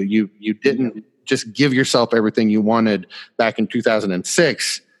 You didn't just give yourself everything you wanted back in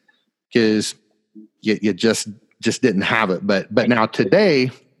 2006 because you just didn't have it. But now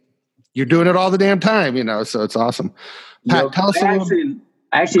today you're doing it all the damn time, so it's awesome. Pat, tell us a little.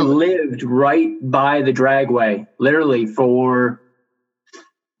 I actually lived right by the dragway, literally for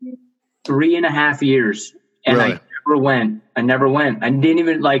 3.5 years, and really? I never went. I didn't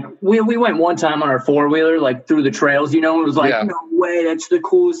even we went one time on our 4-wheeler, through the trails, it was no way, that's the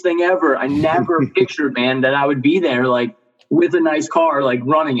coolest thing ever. I never pictured, man, that I would be there, with a nice car,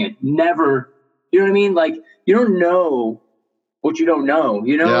 running it. Never, you know what I mean? You don't know what you don't know,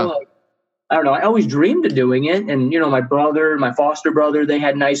 Yeah. I don't know. I always dreamed of doing it. And, my foster brother, they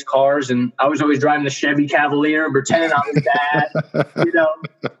had nice cars. And I was always driving the Chevy Cavalier, pretending I was dad,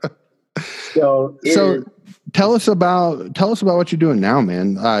 So tell us about what you're doing now,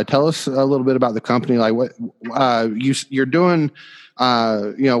 man. Tell us a little bit about the company. Like what you're doing,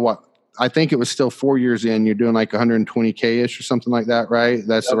 what I think it was still 4 years in, you're doing like 120K-ish or something like that, right?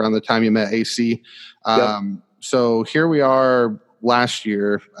 That's Yep. around the time you met AC. Yep. So here we are last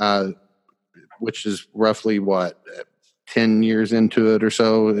year, which is roughly 10 years into it or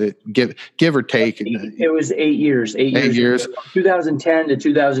so, give or take. It was 8 years. 8 years. 2010 to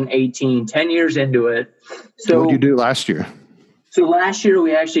 2018, 10 years into it. So what did you do last year? So last year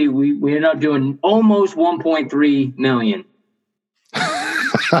we ended up doing almost 1.3 million.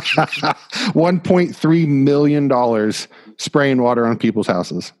 $1.3 million spraying water on people's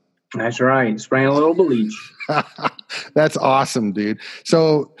houses. That's right. Spraying a little bleach. That's awesome, dude.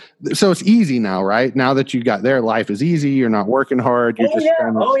 So it's easy now, right? Now that you got there, life is easy. You're not working hard. You're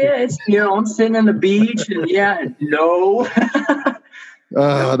It's, I'm sitting on the beach and no.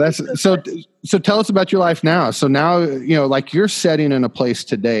 That's so tell us about your life now. So now, you're setting in a place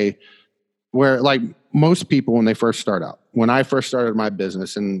today where most people, when they first start out, when I first started my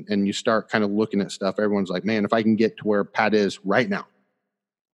business and you start kind of looking at stuff, everyone's like, man, if I can get to where Pat is right now,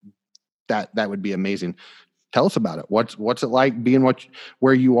 that would be amazing. Tell us about it. What's it like being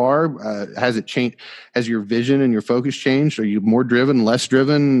where you are? Has it changed? Has your vision and your focus changed? Are you more driven, less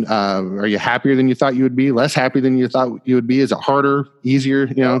driven? Are you happier than you thought you would be? Less happy than you thought you would be? Is it harder, easier?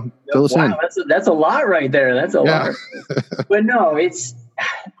 Fill us in. That's a lot right there. That's a lot. But no,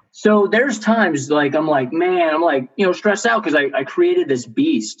 so there's times I'm stressed out because I created this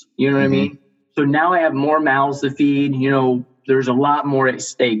beast. You know what I mean? So now I have more mouths to feed. There's a lot more at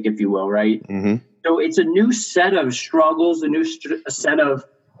stake, if you will, right? Mm-hmm. So it's a new set of struggles, a new set of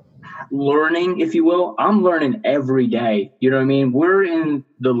learning, if you will. I'm learning every day. You know what I mean? We're in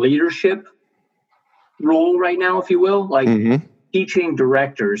the leadership role right now, if you will, teaching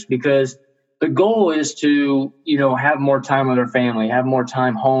directors, because the goal is to, have more time with our family, have more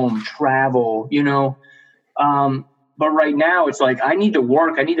time home, travel, But right now it's I need to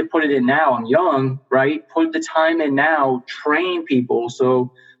work. I need to put it in now. I'm young, right? Put the time in now, train people.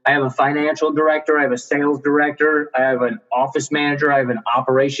 So I have a financial director. I have a sales director. I have an office manager. I have an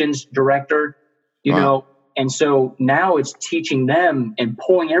operations director, know. And so now it's teaching them and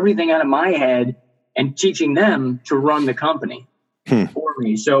pulling everything out of my head and teaching them to run the company for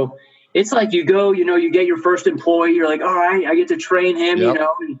me. So it's you go, you get your first employee. You're like, all right, I get to train him,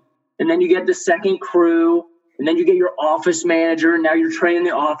 and then you get the second crew. And then you get your office manager. Now you're training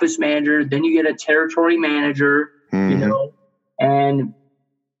the office manager. Then you get a territory manager, and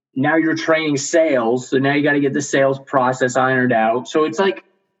now you're training sales. So now you got to get the sales process ironed out. So it's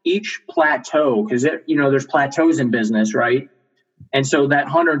each plateau, because there's plateaus in business, right? And so that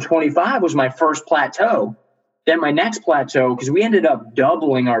 125 was my first plateau. Then my next plateau, because we ended up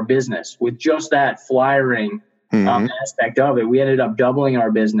doubling our business with just that flyering aspect of it. We ended up doubling our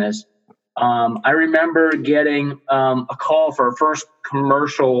business. I remember getting a call for our first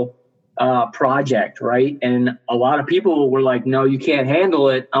commercial project, right? And a lot of people were like, no, you can't handle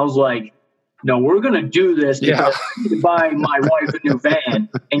it. I was like, no, we're going to do this because I need to buy my wife a new van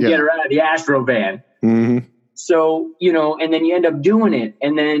and get her out of the Astro van. Mm-hmm. So, and then you end up doing it,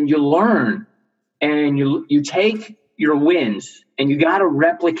 and then you learn, and you take your wins, and you got to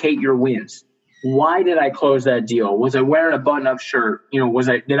replicate your wins. Why did I close that deal? Was I wearing a button-up shirt?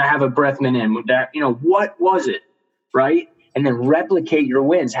 Did I have a Brethman in? With that, what was it, right? And then replicate your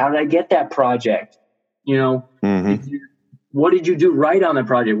wins. How did I get that project? What did you do right on the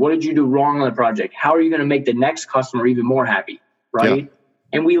project? What did you do wrong on the project? How are you going to make the next customer even more happy, right? Yeah.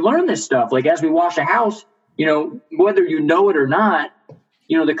 And we learn this stuff. As we wash a house, whether you know it or not,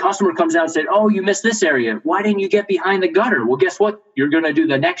 the customer comes out and said, oh, you missed this area. Why didn't you get behind the gutter? Well, guess what? You're going to do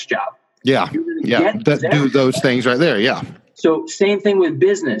the next job. Yeah. Do those things right there. Yeah. So same thing with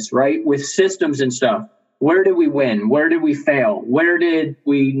business, right? With systems and stuff. Where did we win? Where did we fail? Where did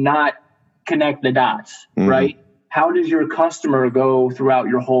we not connect the dots, right? How does your customer go throughout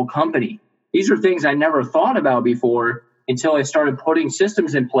your whole company? These are things I never thought about before until I started putting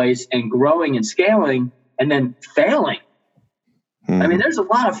systems in place and growing and scaling and then failing. I mean, there's a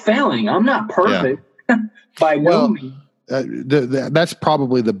lot of failing. I'm not perfect by no means. That's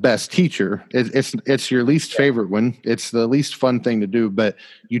probably the best teacher. It's your least favorite one. It's the least fun thing to do, but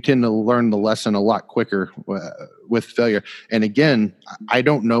you tend to learn the lesson a lot quicker with failure. And again, I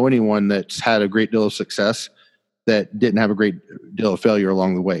don't know anyone that's had a great deal of success that didn't have a great deal of failure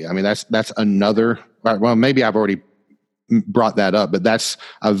along the way. I mean, that's another. Well, maybe I've already brought that up, but that's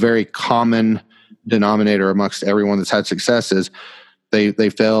a very common denominator amongst everyone that's had success is they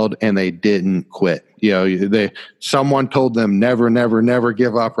failed and they didn't quit. Someone told them never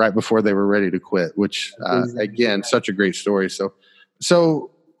give up right before they were ready to quit, which again, such a great story.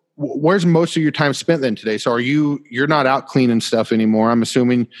 So where's most of your time spent then today? So you're not out cleaning stuff anymore. I'm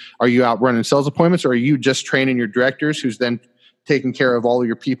assuming, are you out running sales appointments, or are you just training your directors who's then taking care of all of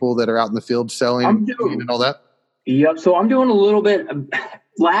your people that are out in the field selling and all that? Yep. So I'm doing a little bit.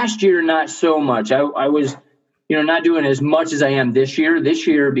 Last year, not so much. I was, not doing as much as I am this year. This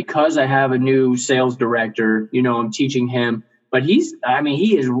year, because I have a new sales director, I'm teaching him. But he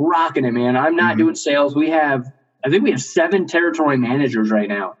is rocking it, man. I'm not doing sales. I think we have 7 territory managers right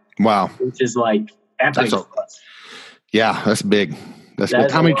now. Wow. Which is like epic. That's big.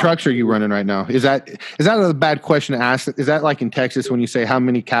 How many trucks are you running right now? Is that a bad question to ask? Is that like in Texas when you say how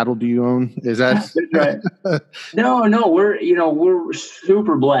many cattle do you own? Is that right? No, we're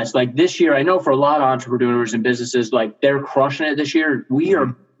super blessed. Like this year, I know for a lot of entrepreneurs and businesses, like they're crushing it this year. We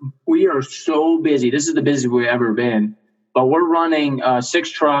are so busy. This is the busiest we've ever been. But we're running 6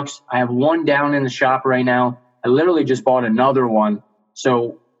 trucks. I have 1 down in the shop right now. I literally just bought another one.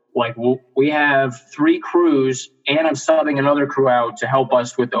 So like we have 3 crews, and I'm subbing another crew out to help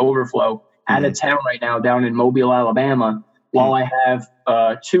us with the overflow out of town right now down in Mobile, Alabama, while I have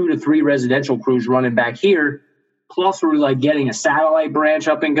 2 to 3 residential crews running back here. Plus we're like getting a satellite branch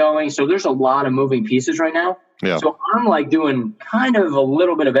up and going. So there's a lot of moving pieces right now. Yeah. So I'm like doing kind of a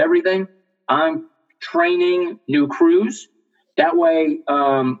little bit of everything. I'm training new crews. That way,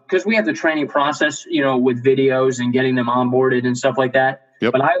 because we have the training process, with videos and getting them onboarded and stuff like that.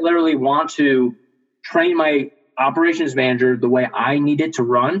 Yep. But I literally want to train my operations manager the way I need it to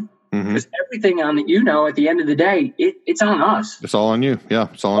run. Because everything at the end of the day, it's on us. It's all on you. Yeah,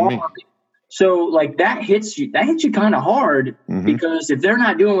 it's all on me. So like that hits you kind of hard because if they're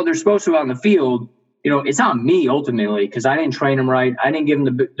not doing what they're supposed to out in the field, it's on me ultimately because I didn't train them right. I didn't give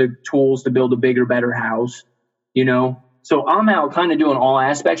them the tools to build a bigger, better house, So I'm out kind of doing all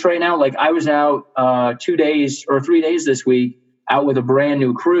aspects right now. Like I was out 2 days or 3 days this week out with a brand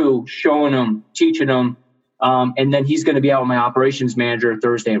new crew, showing them, teaching them. And then he's going to be out with my operations manager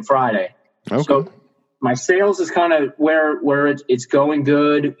Thursday and Friday. Okay. So my sales is kind of where it's going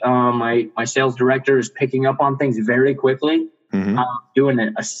good. My sales director is picking up on things very quickly, doing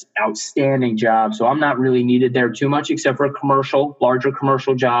an outstanding job. So I'm not really needed there too much except for larger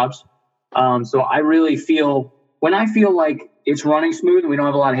commercial jobs. So I really when I feel like it's running smooth and we don't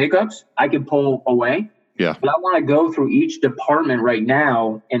have a lot of hiccups, I can pull away. Yeah. But I want to go through each department right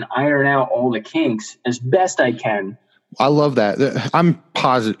now and iron out all the kinks as best I can. I love that. I'm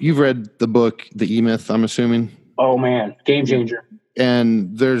positive. You've read the book, The E-Myth, I'm assuming? Oh, man. Game changer.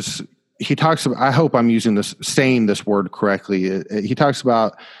 And he talks about, I hope I'm saying this word correctly. He talks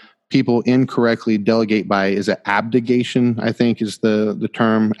about people incorrectly delegate by, is it abdication? I think is the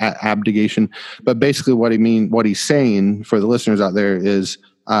term, abdication. But basically what he's saying for the listeners out there is,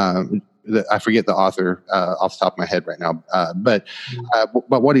 I forget the author off the top of my head right now, but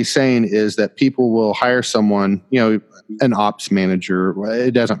what he's saying is that people will hire someone, an ops manager,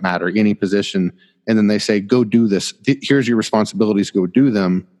 it doesn't matter, any position, and then they say, go do this. Here's your responsibilities, go do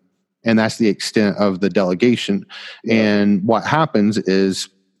them. And that's the extent of the delegation. Yeah. And what happens is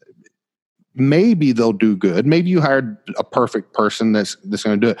maybe they'll do good. Maybe you hired a perfect person that's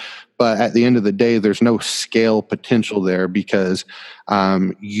going to do it. But at the end of the day, there's no scale potential there because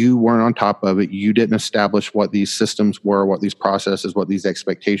you weren't on top of it. You didn't establish what these systems were, what these processes, what these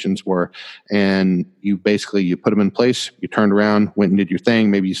expectations were. And you put them in place. You turned around, went and did your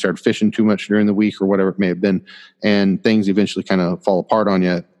thing. Maybe you started fishing too much during the week or whatever it may have been. And things eventually kind of fall apart on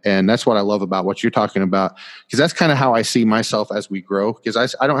you. And that's what I love about what you're talking about, because that's kind of how I see myself as we grow.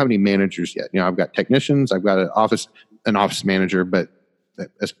 Because I don't have any managers yet. I've got technicians, I've got an office manager, but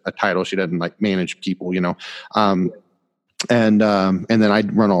as a title, she doesn't like manage people, and then I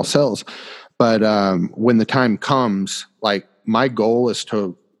run all sales. But when the time comes, like my goal is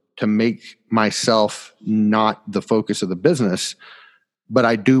to make myself not the focus of the business, but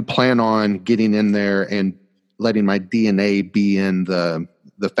I do plan on getting in there and letting my DNA be in the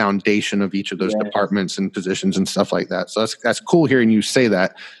foundation of each of those departments and positions and stuff like that. So that's cool hearing you say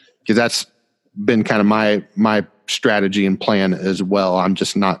that, because that's been kind of my strategy and plan as well. I'm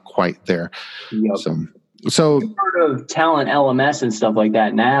just not quite there. Yep. So you've heard of Talent LMS and stuff like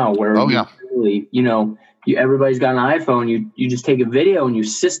that now, where really, everybody's got an iPhone. You just take a video and you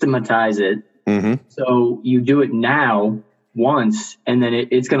systematize it. Mm-hmm. So you do it now once, and then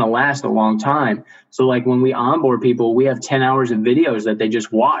it's going to last a long time. So like when we onboard people, we have 10 hours of videos that they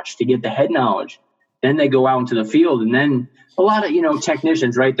just watch to get the head knowledge. Then they go out into the field, and then a lot of,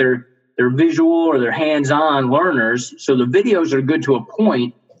 technicians, right? They're visual or they're hands-on learners. So the videos are good to a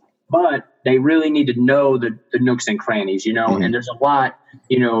point, but they really need to know the nooks and crannies, Mm-hmm. and there's a lot,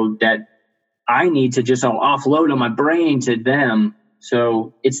 that I need to just offload on my brain to them.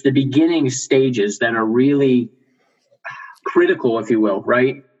 So it's the beginning stages that are really critical, if you will,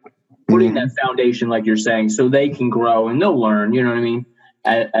 right? Putting that foundation, like you're saying, so they can grow and they'll learn, you know what I mean,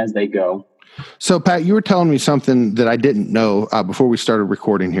 as they go. So Pat, you were telling me something that I didn't know before we started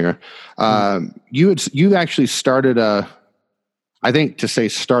recording here. You actually started I think to say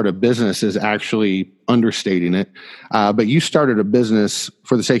start a business is actually understating it. But you started a business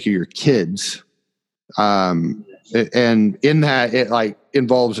for the sake of your kids. And in that, it like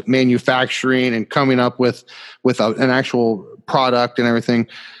involves manufacturing and coming up with an actual product and everything.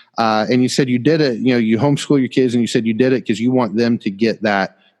 And you said you did it, you homeschool your kids, and you said you did it because you want them to get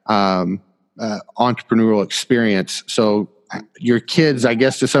that entrepreneurial experience. So your kids, I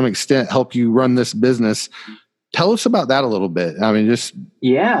guess, to some extent, help you run this business. Tell us about that a little bit. I mean, just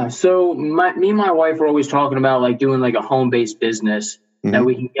So me and my wife were always talking about like doing like a home-based business that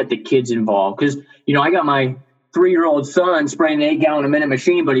we can get the kids involved. Because I got my 3-year-old son spraying an 8-gallon a minute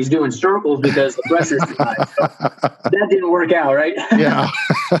machine, but he's doing circles because the pressure's too high. So that didn't work out, right? Yeah.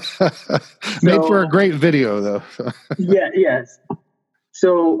 Made for a great video, though. Yes.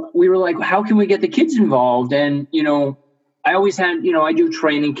 So we were like, how can we get the kids involved? And, I always had, I do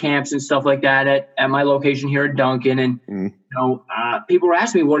training camps and stuff like that at my location here at Duncan. And, people were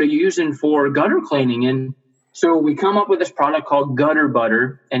asking me, what are you using for gutter cleaning? And so we come up with this product called Gutter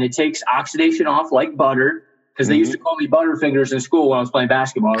Butter, and it takes oxidation off like butter, because they used to call me Butterfingers in school when I was playing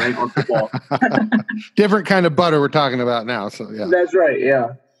basketball, right? Or football. Different kind of butter we're talking about now. So, yeah. That's right.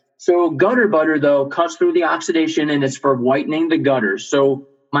 Yeah. So Gutter Butter, though, cuts through the oxidation, and it's for whitening the gutters. So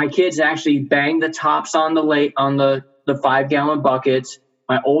my kids actually bang the tops on the 5-gallon buckets.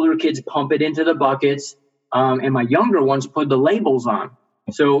 My older kids pump it into the buckets, and my younger ones put the labels on.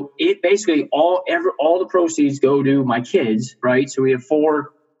 So it basically all the proceeds go to my kids, right? So we have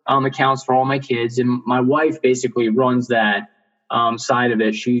 4 accounts for all my kids, and my wife basically runs that side of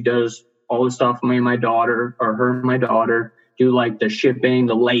it. She does all the stuff for me and my daughter, or her and my daughter, do like the shipping,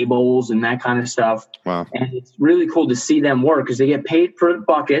 the labels, and that kind of stuff. Wow. And it's really cool to see them work, because they get paid for the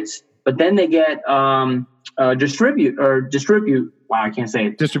buckets, but then they get distribute. Wow, I can't say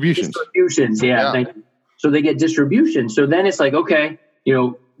it. Distributions. Yeah. Thank you. So they get distribution. So then it's like, okay,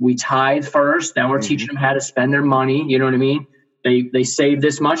 we tithe first. Now we're teaching them how to spend their money. You know what I mean? They save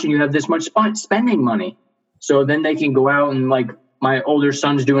this much, and you have this much spending money. So then they can go out and, like, my older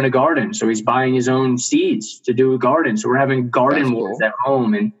son's doing a garden, so he's buying his own seeds to do a garden. So we're having garden wars at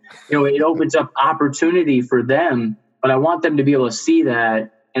home, and it opens up opportunity for them. But I want them to be able to see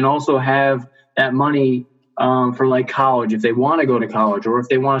that, and also have that money for like college, if they want to go to college, or if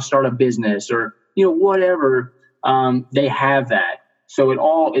they want to start a business, or whatever. They have that, so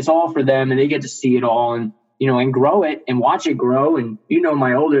it's all for them, and they get to see it all, and and grow it and watch it grow. And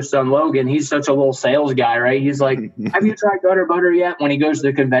my older son Logan, he's such a little sales guy, right? He's like, have you tried Gutter Butter yet? When he goes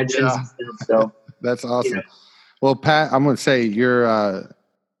to the conventions and stuff. So that's awesome. Well, Pat, I'm going to say you're a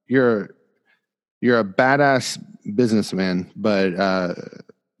badass businessman, but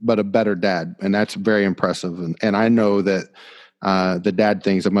a better dad, and that's very impressive. And I know that the dad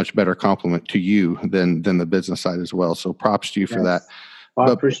thing is a much better compliment to you than the business side as well. So props to you for that. Well,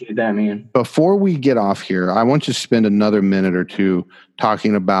 I appreciate that, man. Before we get off here, I want you to spend another minute or two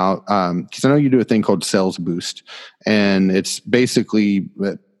talking about, because I know you do a thing called Sales Boost, and it's basically,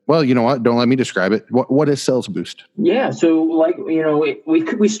 well, you know what? Don't let me describe it. What is Sales Boost? Yeah, so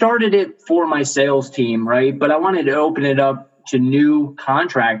we started it for my sales team, right? But I wanted to open it up to new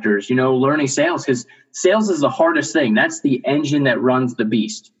contractors, learning sales, because sales is the hardest thing. That's the engine that runs the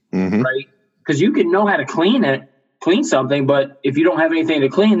beast, right? Because you can know how to clean something, but if you don't have anything to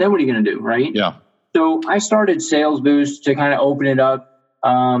clean, then what are you going to do, right? Yeah. So I started Sales Boost to kind of open it up,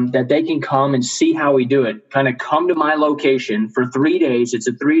 that they can come and see how we do it. Kind of come to my location for 3 days. It's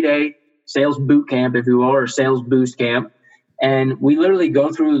a 3-day sales boot camp, if you will, or sales boost camp. And we literally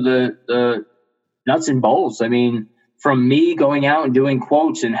go through the nuts and bolts. I mean, from me going out and doing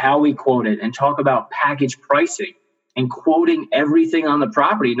quotes and how we quote it and talk about package pricing and quoting everything on the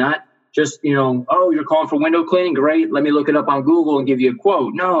property, not just, oh, you're calling for window cleaning? Great. Let me look it up on Google and give you a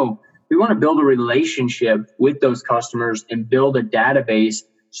quote. No, we want to build a relationship with those customers and build a database.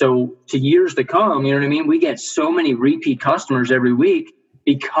 So to years to come, you know what I mean? We get so many repeat customers every week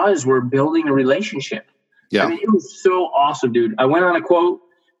because we're building a relationship. Yeah. I mean, it was so awesome, dude. I went on a quote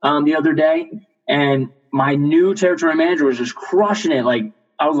the other day, and my new territory manager was just crushing it. Like,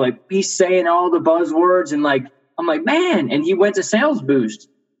 I was like, he's saying all the buzzwords, and like, I'm like, man. And he went to Sales Boost,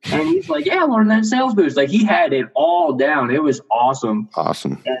 and he's like, yeah, I learned that Sales Boost. Like, he had it all down. It was awesome.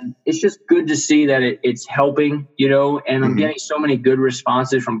 Awesome. And it's just good to see that it's helping, and I'm getting so many good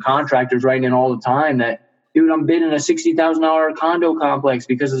responses from contractors writing in all the time that, dude, I'm bidding a $60,000 condo complex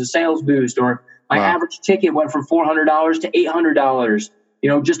because of the Sales Boost, or my average ticket went from $400 to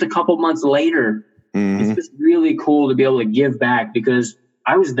 $800, just a couple months later. It's just really cool to be able to give back, because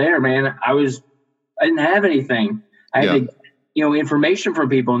I was there, man. I didn't have anything. I had to, information from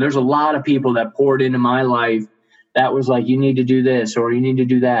people. And there's a lot of people that poured into my life that was like, you need to do this or you need to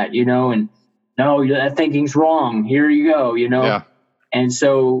do that, and no, that thinking's wrong. Here you go, Yeah. And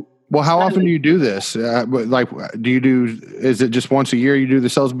so. Well, how often do you do this? Is it just once a year you do the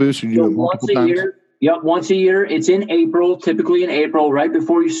Sales Boost? Or you do it multiple times? Year. Yep, once a year. It's in April, typically in April, right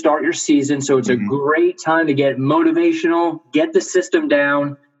before you start your season. So it's a great time to get motivational, get the system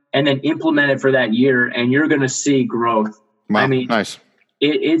down, and then implement it for that year. And you're going to see growth. Wow, I mean, nice.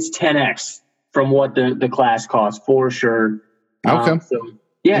 It's 10x from what the class costs, for sure. Okay.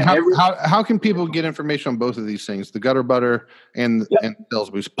 Yeah. How can people get information on both of these things, the Gutter Butter and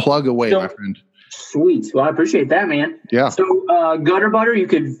Sales Boost? Plug away, my friend. Sweet. Well, I appreciate that, man. Yeah. So Gutter Butter, you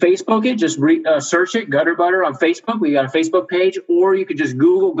could Facebook it. Just search it, Gutter Butter on Facebook. We got a Facebook page, or you could just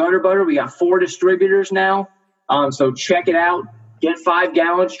Google Gutter Butter. We got 4 distributors now. So check it out. Get 5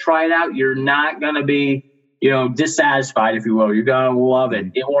 gallons. Try it out. You're not going to be, dissatisfied, if you will. You're going to love it.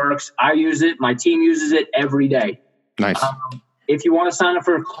 It works. I use it. My team uses it every day. Nice. If you want to sign up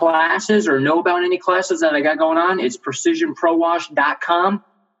for classes or know about any classes that I got going on, it's precisionprowash.com.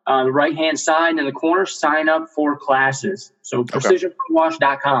 The right-hand side in the corner, sign up for classes. So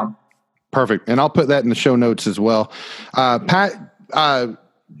precisionprowash.com. Perfect. And I'll put that in the show notes as well. Pat,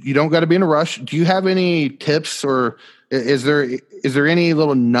 you don't got to be in a rush. Do you have any tips, or is there any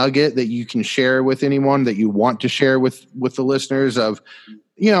little nugget that you can share with anyone that you want to share with the listeners of,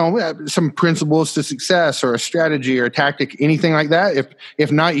 some principles to success, or a strategy or a tactic, anything like that?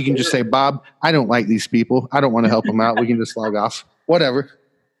 If not, you can just say, Bob, I don't like these people. I don't want to help them out. We can just log off. Whatever.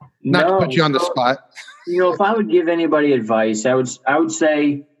 Not to put you on the spot. If I would give anybody advice, I would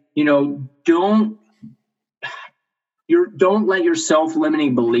say, don't let your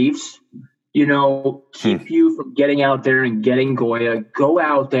self-limiting beliefs, keep you from getting out there and getting Goya. Go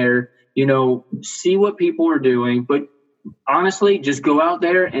out there, see what people are doing, but honestly, just go out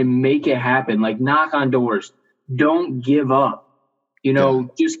there and make it happen. Like, knock on doors. Don't give up.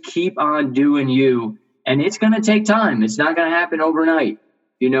 Just keep on doing you. And it's going to take time. It's not going to happen overnight.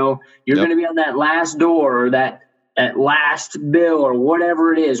 You're going to be on that last door, or that last bill, or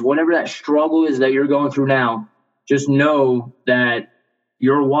whatever it is, whatever that struggle is that you're going through now. Just know that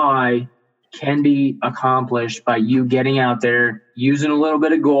your why can be accomplished by you getting out there, using a little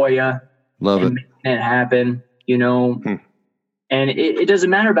bit of Goya, making it happen. And it doesn't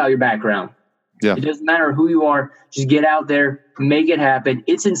matter about your background. Yeah. It doesn't matter who you are. Just get out there, make it happen.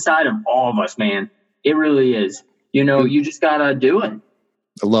 It's inside of all of us, man. It really is. You just got to do it.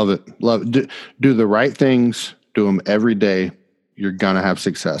 I love it. Do the right things, do them every day. You're going to have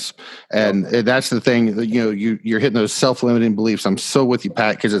success. And that's the thing, you're hitting those self-limiting beliefs. I'm so with you,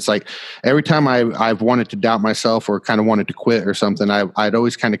 Pat, because it's like every time I've wanted to doubt myself or kind of wanted to quit or something, I'd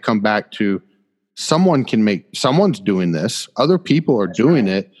always kind of come back to, someone's doing this. Other people are doing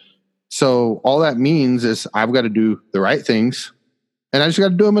it. So all that means is I've got to do the right things, and I just got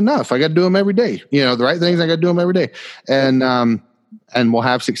to do them enough. I got to do them every day. The right things, I got to do them every day. And we'll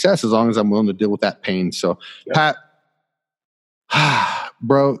have success as long as I'm willing to deal with that pain. So Pat,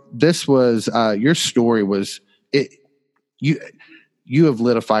 bro, this was, your story was it. You have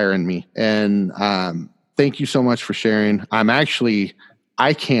lit a fire in me. And, thank you so much for sharing.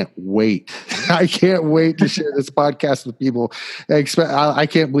 I can't wait. I can't wait to share this podcast with people. I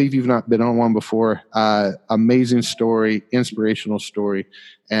can't believe you've not been on one before. Amazing story, inspirational story.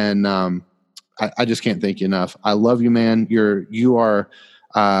 And I just can't thank you enough. I love you, man. You are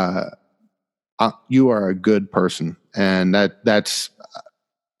a good person. And that's,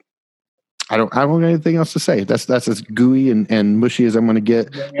 I don't have anything else to say. That's as gooey and mushy as I'm going to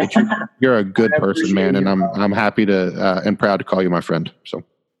get. You're a good person, man, and I'm happy to and proud to call you my friend. So,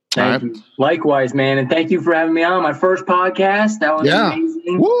 thank you. Likewise, man, and thank you for having me on my first podcast. That was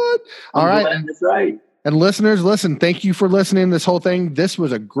amazing. What? All right, that's right. And listeners, listen. Thank you for listening to this whole thing. This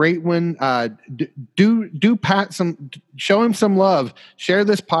was a great one. Do Pat show him some love. Share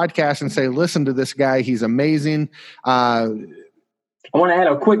this podcast and say, listen to this guy. He's amazing. I want to add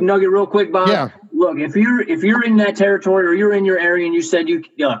a quick nugget real quick, Bob. Yeah. Look, if you're in that territory or you're in your area and you said,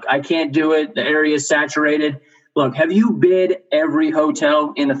 look, I can't do it, the area is saturated. Look, have you bid every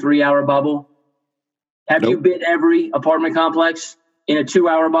hotel in a 3-hour bubble? Have you bid every apartment complex in a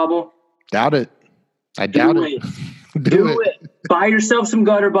 2-hour bubble? Doubt it. I doubt it. Do it. Buy yourself some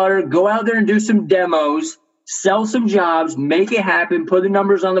gutter butter. Go out there and do some demos. Sell some jobs. Make it happen. Put the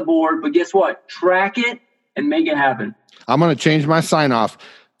numbers on the board. But guess what? Track it and make it happen. I'm going to change my sign off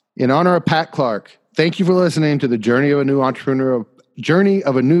in honor of Pat Clark. Thank you for listening to the Journey of a New Entrepreneur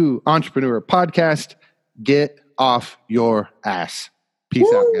podcast. Get off your ass. Peace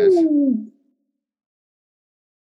out, guys.